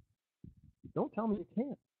 Don't tell me you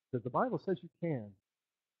can't, because the Bible says you can.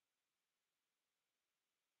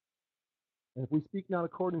 And if we speak not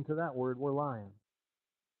according to that word, we're lying.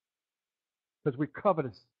 Because we're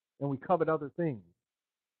covetous, and we covet other things.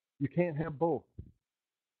 You can't have both.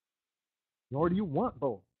 Nor do you want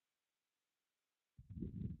both.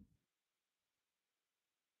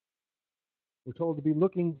 We're told to be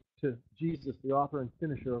looking to Jesus, the author and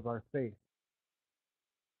finisher of our faith,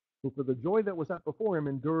 who for the joy that was set before him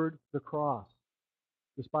endured the cross,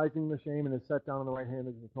 despising the shame, and is set down on the right hand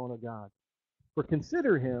of the throne of God. For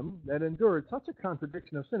consider him that endured such a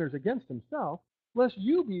contradiction of sinners against himself, lest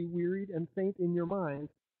you be wearied and faint in your minds.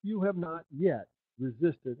 You have not yet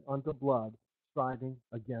resisted unto blood, striving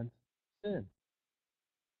against sin.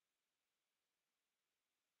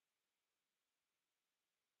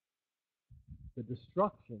 The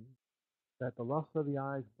destruction that the lust of the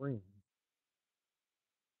eyes brings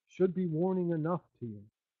should be warning enough to you.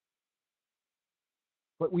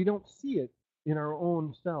 But we don't see it in our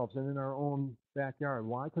own selves and in our own backyard.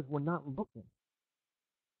 Why? Because we're not looking.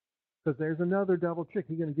 Because there's another double trick.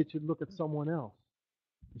 He's going to get you to look at someone else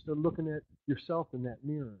instead of looking at yourself in that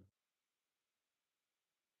mirror.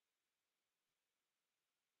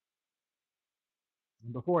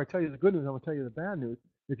 And before I tell you the good news, I'm going to tell you the bad news.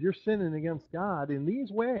 If you're sinning against God in these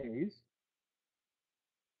ways,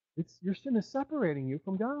 your sin is separating you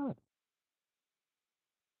from God.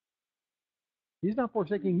 He's not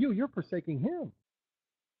forsaking you, you're forsaking him.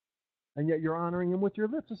 And yet you're honoring him with your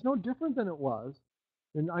lips. It's no different than it was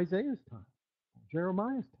in Isaiah's time,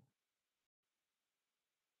 Jeremiah's time,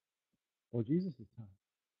 or Jesus' time.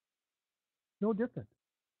 No different.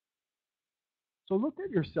 So look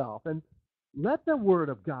at yourself and let the word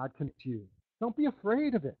of God convict you. Don't be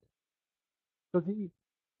afraid of it. Because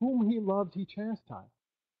whom he loves, he chastises.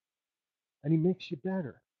 And he makes you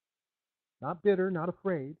better. Not bitter, not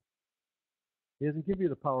afraid. He doesn't give you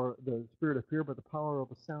the spirit of fear, but the power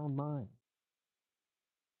of a sound mind.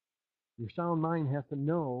 Your sound mind has to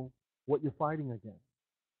know what you're fighting against.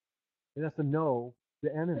 It has to know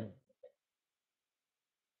the enemy.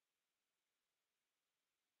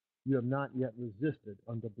 You have not yet resisted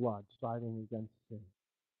unto blood, striving against sin.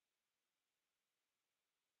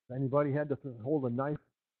 If anybody had to hold a knife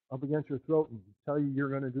up against your throat and tell you you're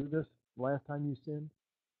going to do this the last time you sinned,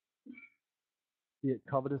 be it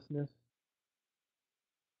covetousness,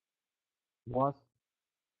 lust,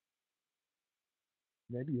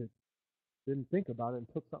 maybe you didn't think about it and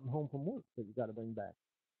took something home from work that you got to bring back.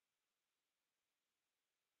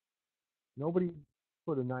 Nobody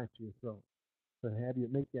put a knife to your throat to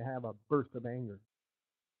make you have a burst of anger,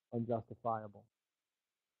 unjustifiable,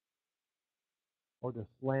 or to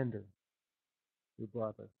slander your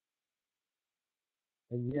brother.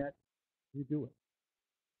 And yet, you do it.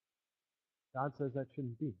 God says that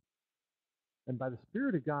shouldn't be. And by the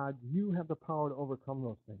Spirit of God, you have the power to overcome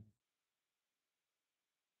those things.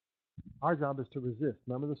 Our job is to resist.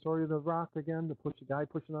 Remember the story of the rock again? The guy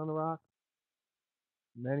pushing on the rock?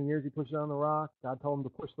 Many years he pushes on the rock. God told him to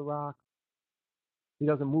push the rock. He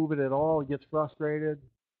doesn't move it at all. He gets frustrated.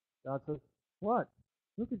 God says, what?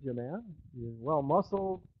 Look at you, man. You're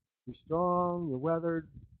well-muscled. You're strong. You're weathered.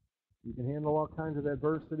 You can handle all kinds of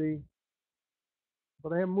adversity.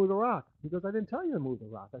 But I haven't moved the rock. He goes, I didn't tell you to move the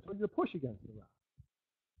rock. I told you to push against the rock.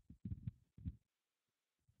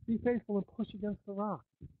 Be faithful and push against the rock.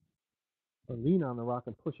 Or lean on the rock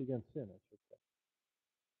and push against sin, I should say.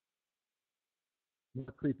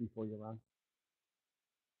 Not creepy for you, Ron.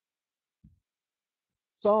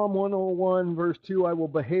 Psalm 101, verse 2, I will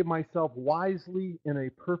behave myself wisely in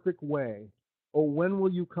a perfect way. Oh, when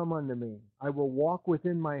will you come unto me? I will walk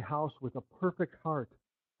within my house with a perfect heart.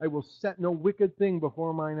 I will set no wicked thing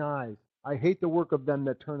before mine eyes. I hate the work of them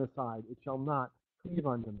that turn aside. It shall not cleave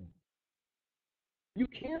unto me. You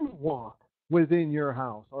can walk within your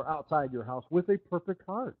house or outside your house with a perfect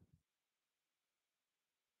heart.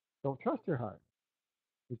 Don't trust your heart.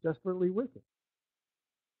 It's desperately wicked.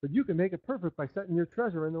 But you can make it perfect by setting your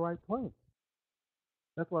treasure in the right place.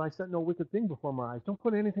 That's why I set no wicked thing before my eyes. Don't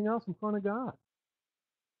put anything else in front of God.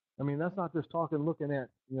 I mean, that's not just looking at,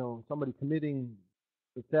 somebody committing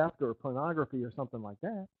the theft or pornography or something like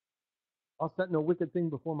that. I'll set no wicked thing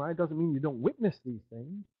before my eye. It doesn't mean you don't witness these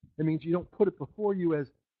things. It means you don't put it before you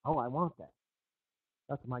as, oh, I want that.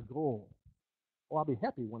 That's my goal. Oh, I'll be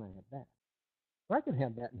happy when I have that. But I can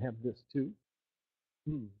have that and have this too.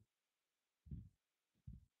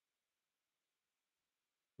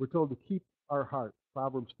 We're told to keep our heart.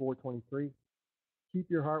 Proverbs 4:23. Keep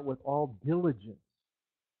your heart with all diligence,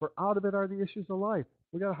 for out of it are the issues of life.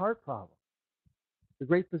 We got a heart problem. The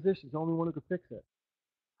great physician is the only one who can fix it.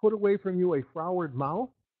 Put away from you a froward mouth,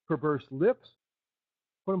 perverse lips.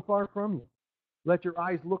 Put them far from you. Let your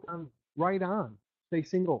eyes look right on. Stay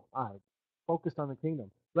single-eyed, focused on the kingdom.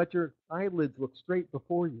 Let your eyelids look straight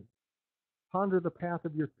before you. Ponder the path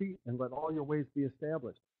of your feet, and let all your ways be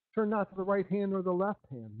established. Turn not to the right hand or the left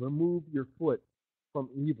hand. Remove your foot from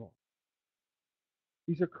evil.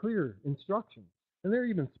 These are clear instructions, and they're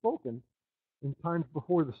even spoken in times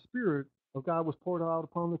before the Spirit of God was poured out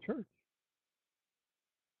upon the church.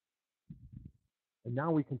 And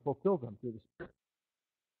now we can fulfill them through the Spirit.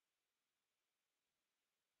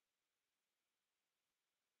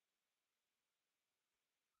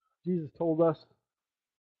 Jesus told us,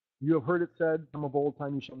 "You have heard it said from of old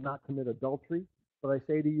time, you shall not commit adultery. But I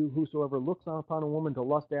say to you, whosoever looks upon a woman to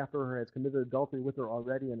lust after her has committed adultery with her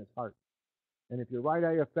already in his heart. And if your right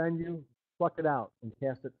eye offend you, pluck it out and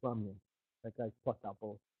cast it from you." That guy plucked out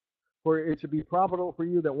both. "For it should be profitable for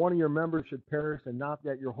you that one of your members should perish, and not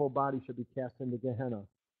that your whole body should be cast into Gehenna.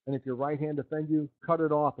 And if your right hand offend you, cut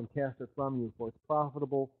it off and cast it from you. For it's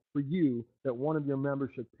profitable for you that one of your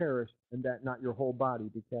members should perish, and that not your whole body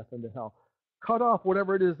be cast into hell." Cut off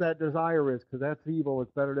whatever it is that desire is, because that's evil.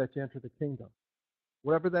 It's better that you enter the kingdom.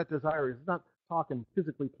 Whatever that desire is. It's not talking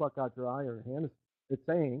physically pluck out your eye or hand. It's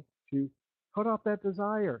saying to cut off that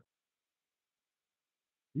desire.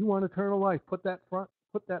 You want eternal life. Put that front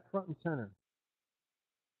and center.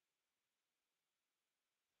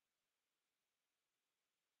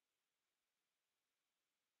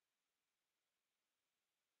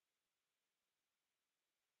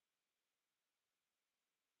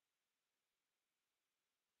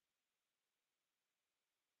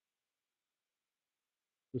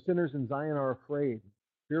 The sinners in Zion are afraid.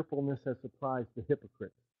 Fearfulness has surprised the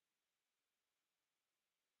hypocrites.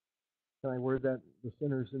 Can I word that? The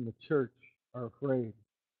sinners in the church are afraid.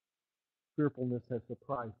 Fearfulness has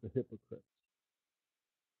surprised the hypocrites.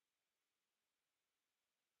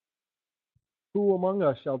 Who among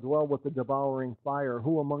us shall dwell with the devouring fire?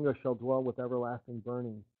 Who among us shall dwell with everlasting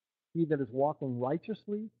burning? He that is walking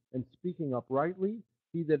righteously and speaking uprightly,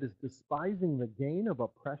 he that is despising the gain of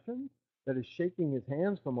oppression, that is shaking his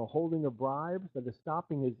hands from a holding of bribes, that is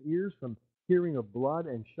stopping his ears from hearing of blood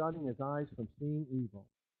and shutting his eyes from seeing evil.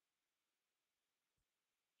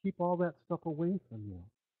 Keep all that stuff away from you.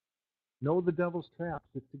 Know the devil's traps.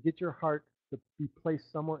 It's to get your heart to be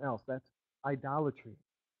placed somewhere else. That's idolatry.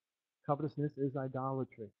 Covetousness is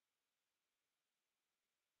idolatry.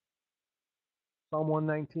 Psalm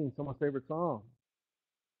 119, someone's favorite psalm.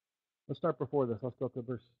 Let's start before this. Let's go to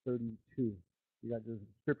verse 32. You got your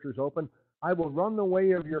scriptures open. "I will run the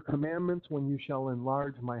way of your commandments when you shall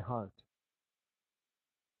enlarge my heart.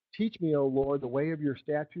 Teach me, O Lord, the way of your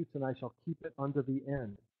statutes, and I shall keep it unto the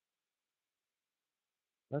end."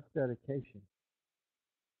 That's dedication.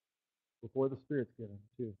 Before the Spirit's given,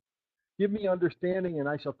 too. "Give me understanding, and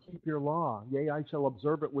I shall keep your law. Yea, I shall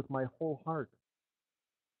observe it with my whole heart.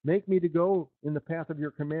 Make me to go in the path of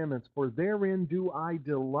your commandments, for therein do I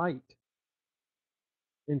delight.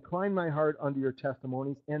 Incline my heart unto your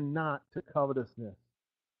testimonies, and not to covetousness."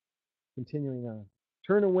 Continuing on.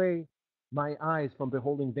 "Turn away my eyes from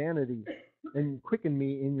beholding vanity, and quicken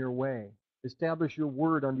me in your way. Establish your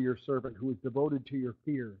word unto your servant, who is devoted to your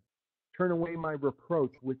fear. Turn away my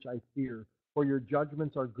reproach, which I fear, for your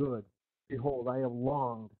judgments are good. Behold, I have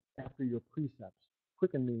longed after your precepts.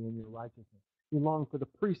 Quicken me in your righteousness." You long for the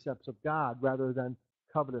precepts of God rather than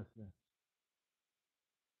covetousness.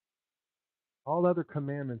 All other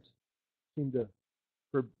commandments seem to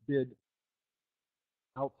forbid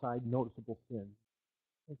outside noticeable sin,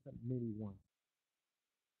 except maybe one.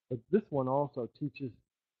 But this one also teaches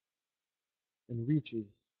and reaches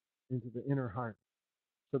into the inner heart,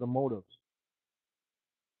 to the motives,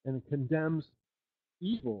 and it condemns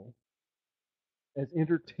evil as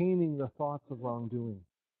entertaining the thoughts of wrongdoing.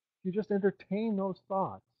 If you just entertain those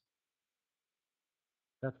thoughts,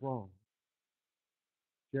 that's wrong.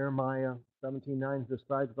 Jeremiah 17:9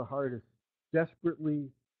 describes the heart as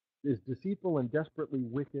deceitful and desperately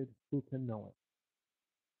wicked. Who can know it?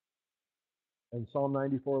 And Psalm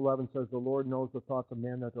 94:11 says, "The Lord knows the thoughts of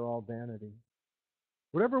man, that they're all vanity."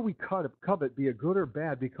 Whatever we covet, be it good or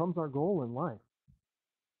bad, becomes our goal in life.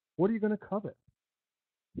 What are you going to covet?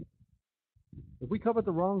 If we covet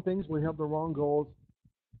the wrong things, we have the wrong goals,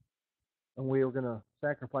 and we are going to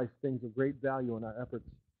sacrifice things of great value in our efforts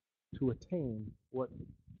to attain what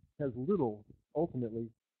has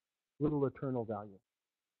ultimately little eternal value.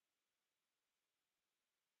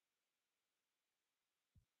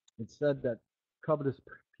 It's said that covetous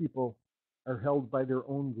people are held by their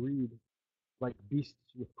own greed, like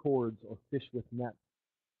beasts with cords, or fish with nets,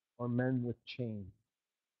 or men with chains.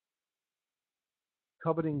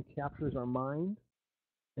 Coveting captures our mind,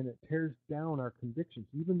 and it tears down our convictions.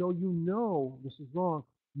 Even though you know this is wrong,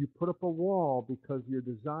 you put up a wall because you're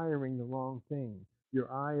desiring the wrong thing. Your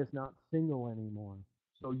eye is not single anymore,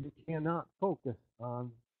 so you cannot focus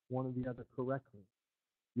on one or the other correctly.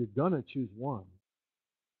 You're going to choose one.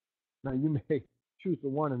 Now, you may choose the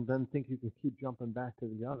one and then think you can keep jumping back to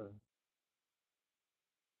the other.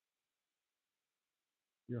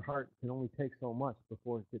 Your heart can only take so much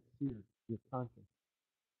before it gets seared, your conscience.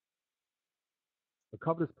 A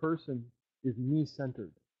covetous person is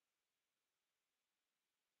me-centered.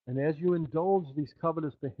 And as you indulge these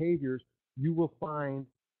covetous behaviors, you will find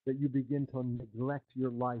that you begin to neglect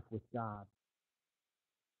your life with God.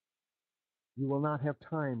 You will not have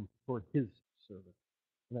time for His service.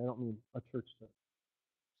 And I don't mean a church service,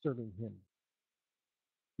 serving Him.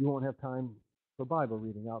 You won't have time for Bible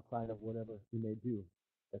reading outside of whatever you may do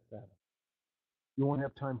at Sabbath. You won't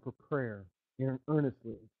have time for prayer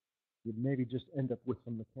earnestly. You maybe just end up with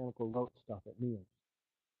some mechanical rote stuff at meals.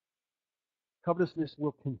 Covetousness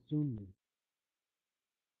will consume you.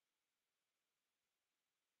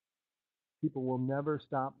 People will never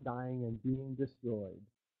stop dying and being destroyed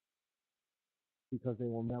because they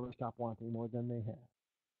will never stop wanting more than they have.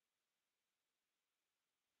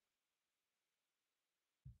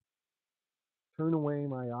 Turn away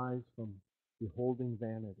my eyes from beholding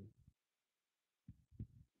vanity.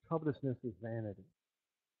 Covetousness is vanity.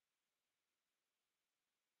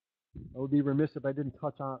 I would be remiss if I didn't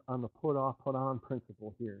touch on the put off, put on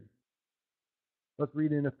principle here. Let's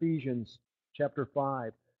read in Ephesians chapter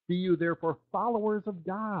 5. Be you therefore followers of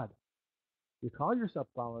God. You call yourself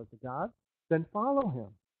followers of God, then follow Him.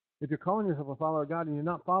 If you're calling yourself a follower of God and you're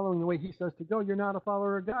not following the way He says to go, you're not a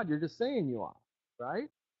follower of God. You're just saying you are, right?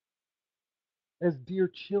 As dear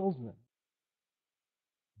children.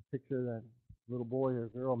 Picture that little boy or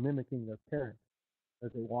girl mimicking their parents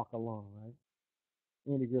as they walk along, right?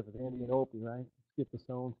 Andy Griffith, Andy and Opie, right? Skip the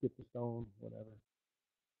stone, whatever.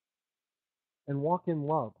 And walk in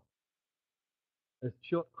love. As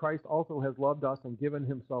Christ also has loved us and given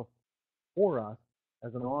Himself for us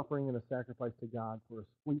as an offering and a sacrifice to God for a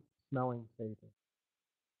sweet-smelling savor.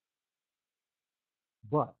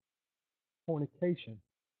 But fornication,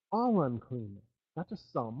 all uncleanness, not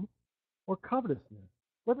just some, or covetousness,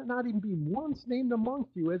 let it not even be once named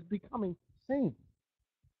amongst you as becoming saints.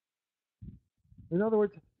 In other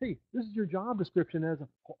words, hey, this is your job description as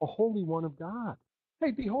a holy one of God.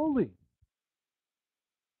 Hey, be holy.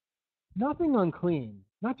 Nothing unclean.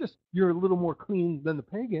 Not just you're a little more clean than the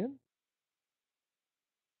pagan.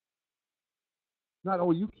 Not,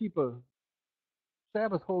 oh, you keep a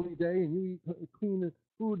Sabbath holy day and you eat clean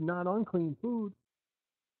food, not unclean food.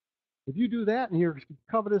 If you do that and you're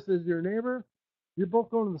covetous as your neighbor, you're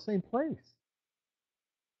both going to the same place.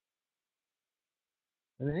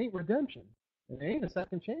 And it ain't redemption. It ain't a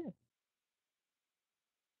second chance.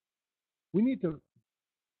 We need to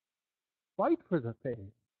fight for the faith,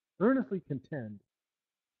 earnestly contend,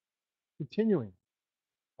 continuing.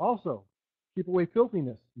 Also, keep away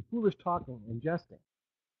filthiness and foolish talking and jesting,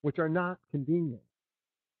 which are not convenient,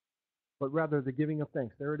 but rather the giving of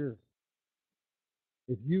thanks. There it is.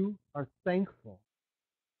 If you are thankful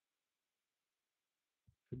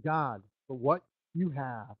to God for what you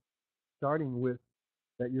have, starting with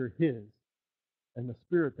that you're His, and the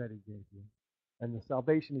Spirit that He gave you, and the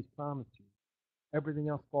salvation He's promised you, everything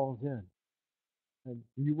else falls in. And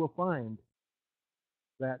you will find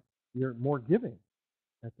that you're more giving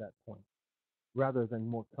at that point, rather than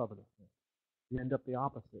more covetousness. You end up the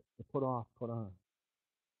opposite, the put off, put on.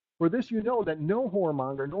 For this you know that no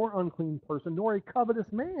whoremonger, nor unclean person, nor a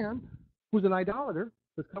covetous man who's an idolater,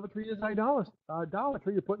 because covetry is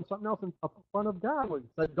idolatry. You're putting something else in front of God. Well, he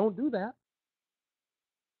said, don't do that.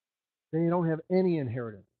 Then you don't have any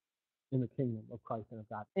inheritance in the kingdom of Christ and of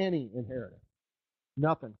God. Any inheritance.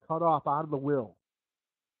 Nothing. Cut off out of the will.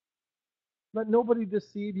 Let nobody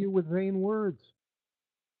deceive you with vain words.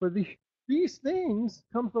 For these things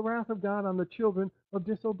comes the wrath of God on the children of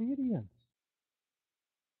disobedience.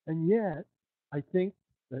 And yet, I think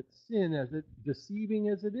that sin, as deceiving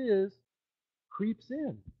as it is, creeps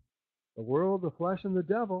in. The world, the flesh, and the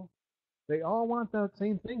devil, they all want that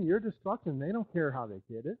same thing, your destruction. They don't care how they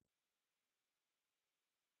get it.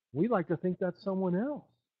 We like to think that's someone else.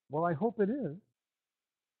 Well, I hope it is,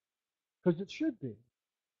 because it should be.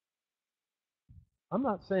 I'm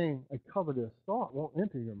not saying a covetous thought won't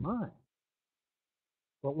enter your mind.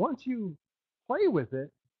 But once you play with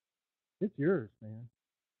it, it's yours, man.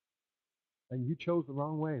 And you chose the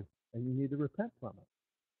wrong way, and you need to repent from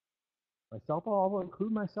it. Myself, I'll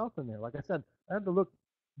include myself in there. Like I said, I have to look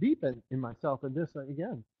deep in myself in this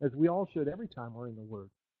again, as we all should every time we're in the Word.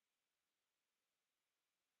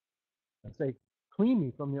 And say, clean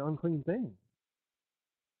me from the unclean things,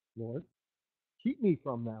 Lord. Keep me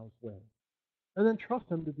from those ways. And then trust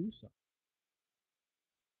Him to do so.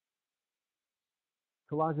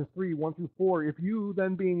 Colossians 3, 1 through 4, if you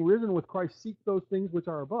then being risen with Christ seek those things which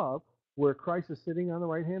are above, where Christ is sitting on the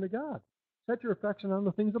right hand of God. Set your affection on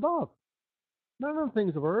the things above, not on the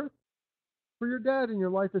things of earth. For you're dead, and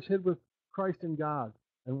your life is hid with Christ in God.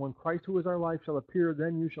 And when Christ, who is our life, shall appear,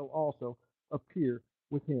 then you shall also appear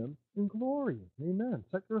with him in glory. Amen.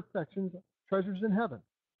 Set your affections, treasures in heaven.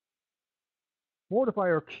 Mortify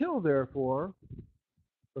or kill, therefore,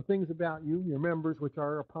 the things about you, your members which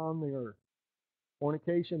are upon the earth: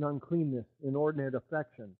 fornication, uncleanness, inordinate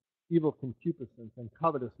affection, evil concupiscence, and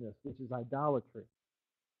covetousness, which is idolatry.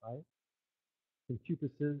 Right?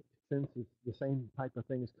 Concupiscence is the same type of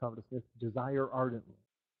thing as covetousness. Desire ardently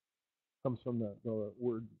comes from the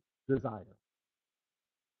word desire.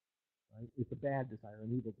 Right? It's a bad desire,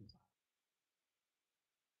 an evil desire.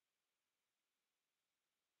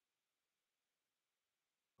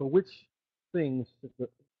 For which things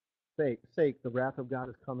sake the wrath of God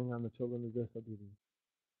is coming on the children of disobedience.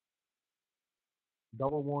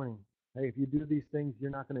 Double warning. Hey, if you do these things, you're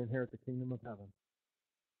not going to inherit the kingdom of heaven.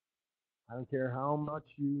 I don't care how much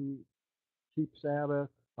you keep Sabbath,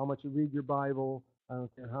 how much you read your Bible. I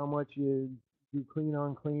don't care how much you do clean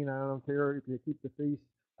unclean. I don't care if you keep the feast.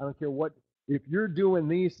 I don't care what. If you're doing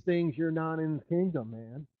these things, you're not in the kingdom,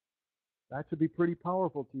 man. That should be pretty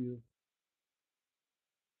powerful to you.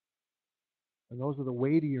 And those are the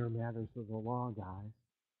weightier matters of the law, guys.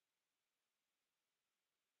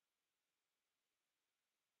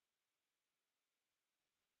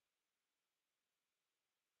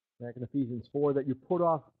 Back in Ephesians 4, that you put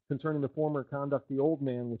off concerning the former conduct the old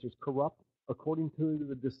man, which is corrupt according to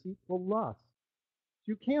the deceitful lust.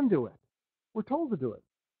 You can do it. We're told to do it.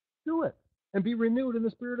 Do it. And be renewed in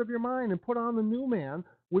the spirit of your mind, and put on the new man,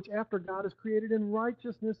 which after God is created in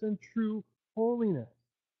righteousness and true holiness.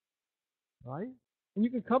 Right? And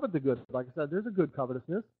you can covet the good. Like I said, there's a good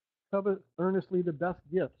covetousness. Covet earnestly the best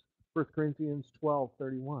gifts. 1 Corinthians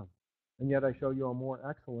 12:31. And yet I show you a more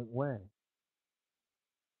excellent way.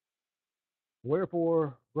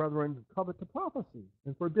 Wherefore, brethren, covet to prophecy,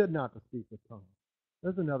 and forbid not to speak with tongues.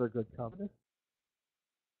 There's another good covenant.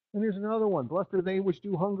 And here's another one. Blessed are they which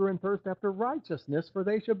do hunger and thirst after righteousness, for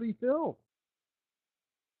they shall be filled.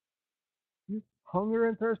 You hunger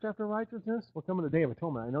and thirst after righteousness? Well, come in the day of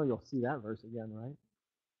atonement. I know you'll see that verse again, right?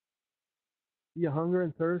 Do you hunger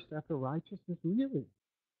and thirst after righteousness? Really?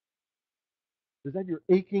 Is that your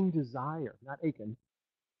aching desire? Not aching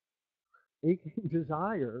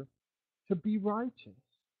desire to be righteous.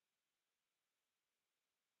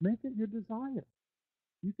 Make it your desire.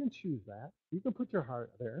 You can choose that. You can put your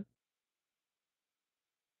heart there.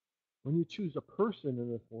 When you choose a person in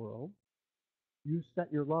this world, you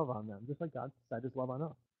set your love on them, just like God set his love on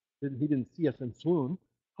us. He didn't see us in swoon.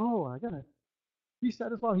 Oh, he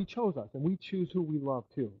set his love. He chose us, and we choose who we love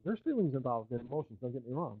too. There's feelings involved and emotions, don't get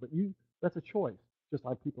me wrong, but that's a choice. Just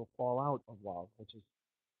like people fall out of love, which is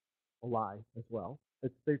a lie as well.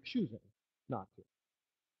 They're choosing not to,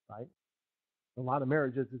 right? A lot of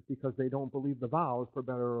marriages is because they don't believe the vows, for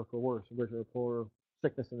better or for worse, or for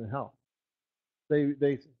sickness and health. They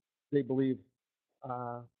believe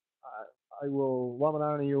I will love and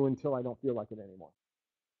honor you until I don't feel like it anymore,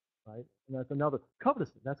 right? And that's another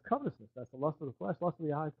covetousness. That's covetousness. That's the lust of the flesh, lust of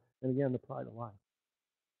the eyes, and again the pride of life.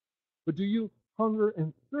 But do you hunger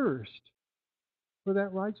and thirst for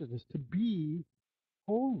that righteousness, to be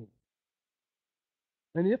holy?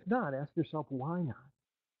 And if not, ask yourself, why not?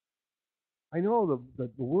 I know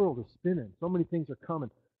the world is spinning. So many things are coming.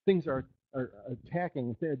 Things are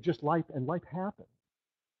attacking. Just life, and life happens.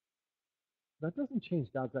 That doesn't change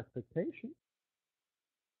God's expectation.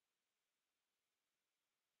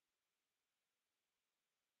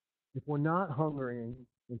 If we're not hungering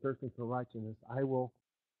and thirsting for righteousness, I will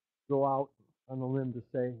go out on a limb to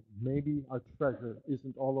say maybe our treasure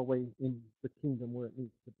isn't all the way in the kingdom where it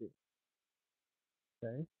needs to be.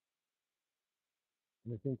 Okay?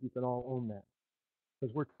 And I think you can all own that.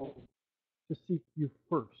 Because we're told to seek you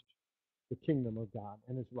first, the kingdom of God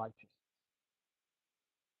and his righteousness.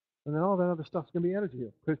 And then all that other stuff's going to be added to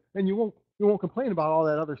you. And you won't complain about all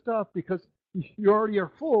that other stuff because you already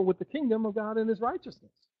are full with the kingdom of God and his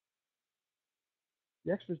righteousness.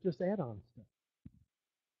 The extras just add-on stuff.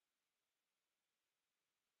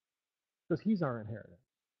 Because he's our inheritance.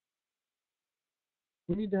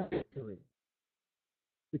 We need that victory.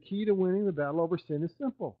 The key to winning the battle over sin is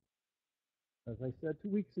simple. As I said 2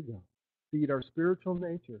 weeks ago, feed our spiritual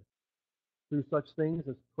nature through such things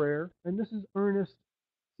as prayer. And this is earnest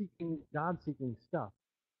seeking, God-seeking stuff.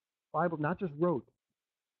 Bible, not just rote.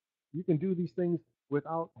 You can do these things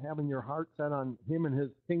without having your heart set on him and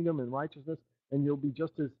his kingdom and righteousness, and you'll be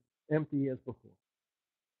just as empty as before.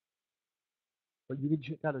 But you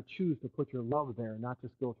got to choose to put your love there, not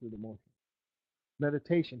just go through the motions.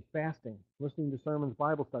 Meditation, fasting, listening to sermons,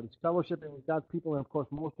 Bible studies, fellowshipping with God's people, and of course,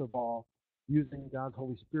 most of all, using God's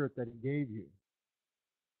Holy Spirit that He gave you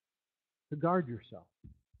to guard yourself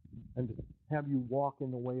and to have you walk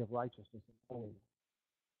in the way of righteousness and holiness.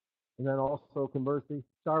 And then also, conversely,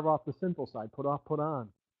 starve off the sinful side, put off, put on,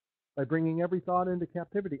 by bringing every thought into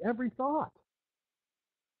captivity. Every thought.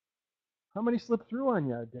 How many slip through on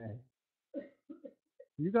you a day?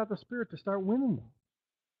 You got the Spirit to start winning them.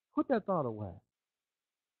 Put that thought away.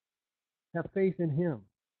 Have faith in Him.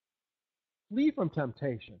 Flee from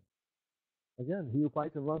temptation. Again, he who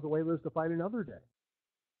fights and runs away lives to fight another day.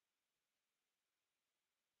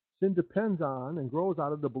 Sin depends on and grows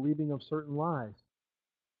out of the believing of certain lies.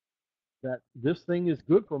 That this thing is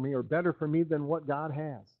good for me or better for me than what God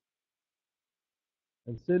has.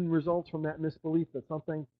 And sin results from that misbelief that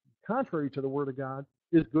something contrary to the Word of God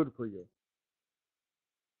is good for you.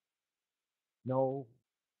 No,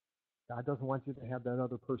 God doesn't want you to have that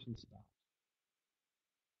other person's spouse.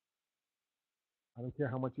 I don't care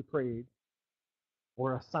how much you prayed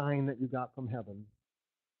or a sign that you got from heaven.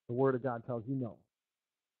 The Word of God tells you no.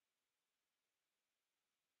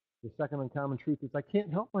 The second uncommon truth is I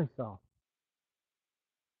can't help myself.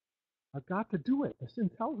 I've got to do it. The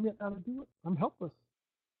sin tells me I've got to do it. I'm helpless.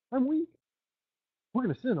 I'm weak. We're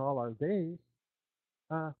going to sin all our days.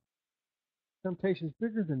 Temptation's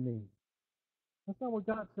bigger than me. That's not what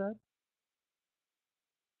God said.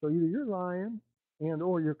 So either you're lying and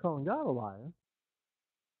or you're calling God a liar.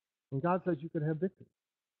 And God says you can have victory.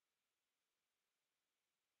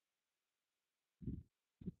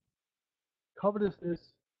 Covetousness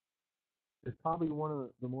is probably one of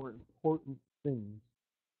the more important things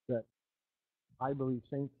that I believe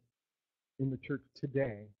saints in the church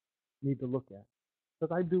today need to look at.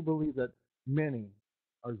 Because I do believe that many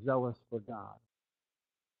are zealous for God.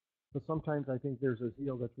 But sometimes I think there's a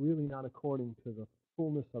zeal that's really not according to the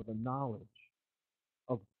fullness of the knowledge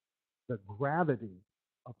of the gravity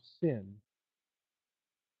of sin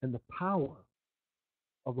and the power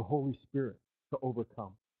of the Holy Spirit to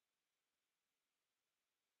overcome.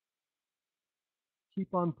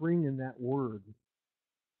 Keep on bringing that word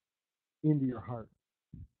into your heart.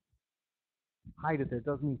 Hide it there. It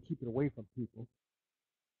doesn't mean keep it away from people.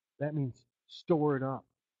 That means store it up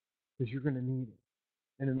because you're going to need it.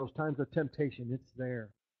 And in those times of temptation, it's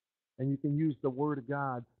there. And you can use the Word of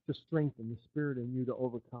God to strengthen the Spirit in you to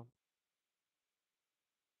overcome.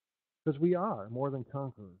 Because we are more than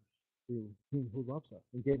conquerors through Him who loves us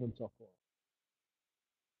and gave Himself for us.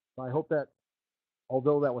 So I hope that,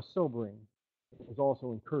 although that was sobering, it was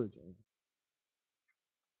also encouraging.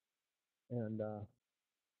 And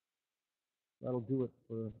that'll do it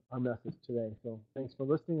for our message today. So thanks for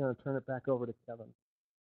listening. I'll turn it back over to Kevin.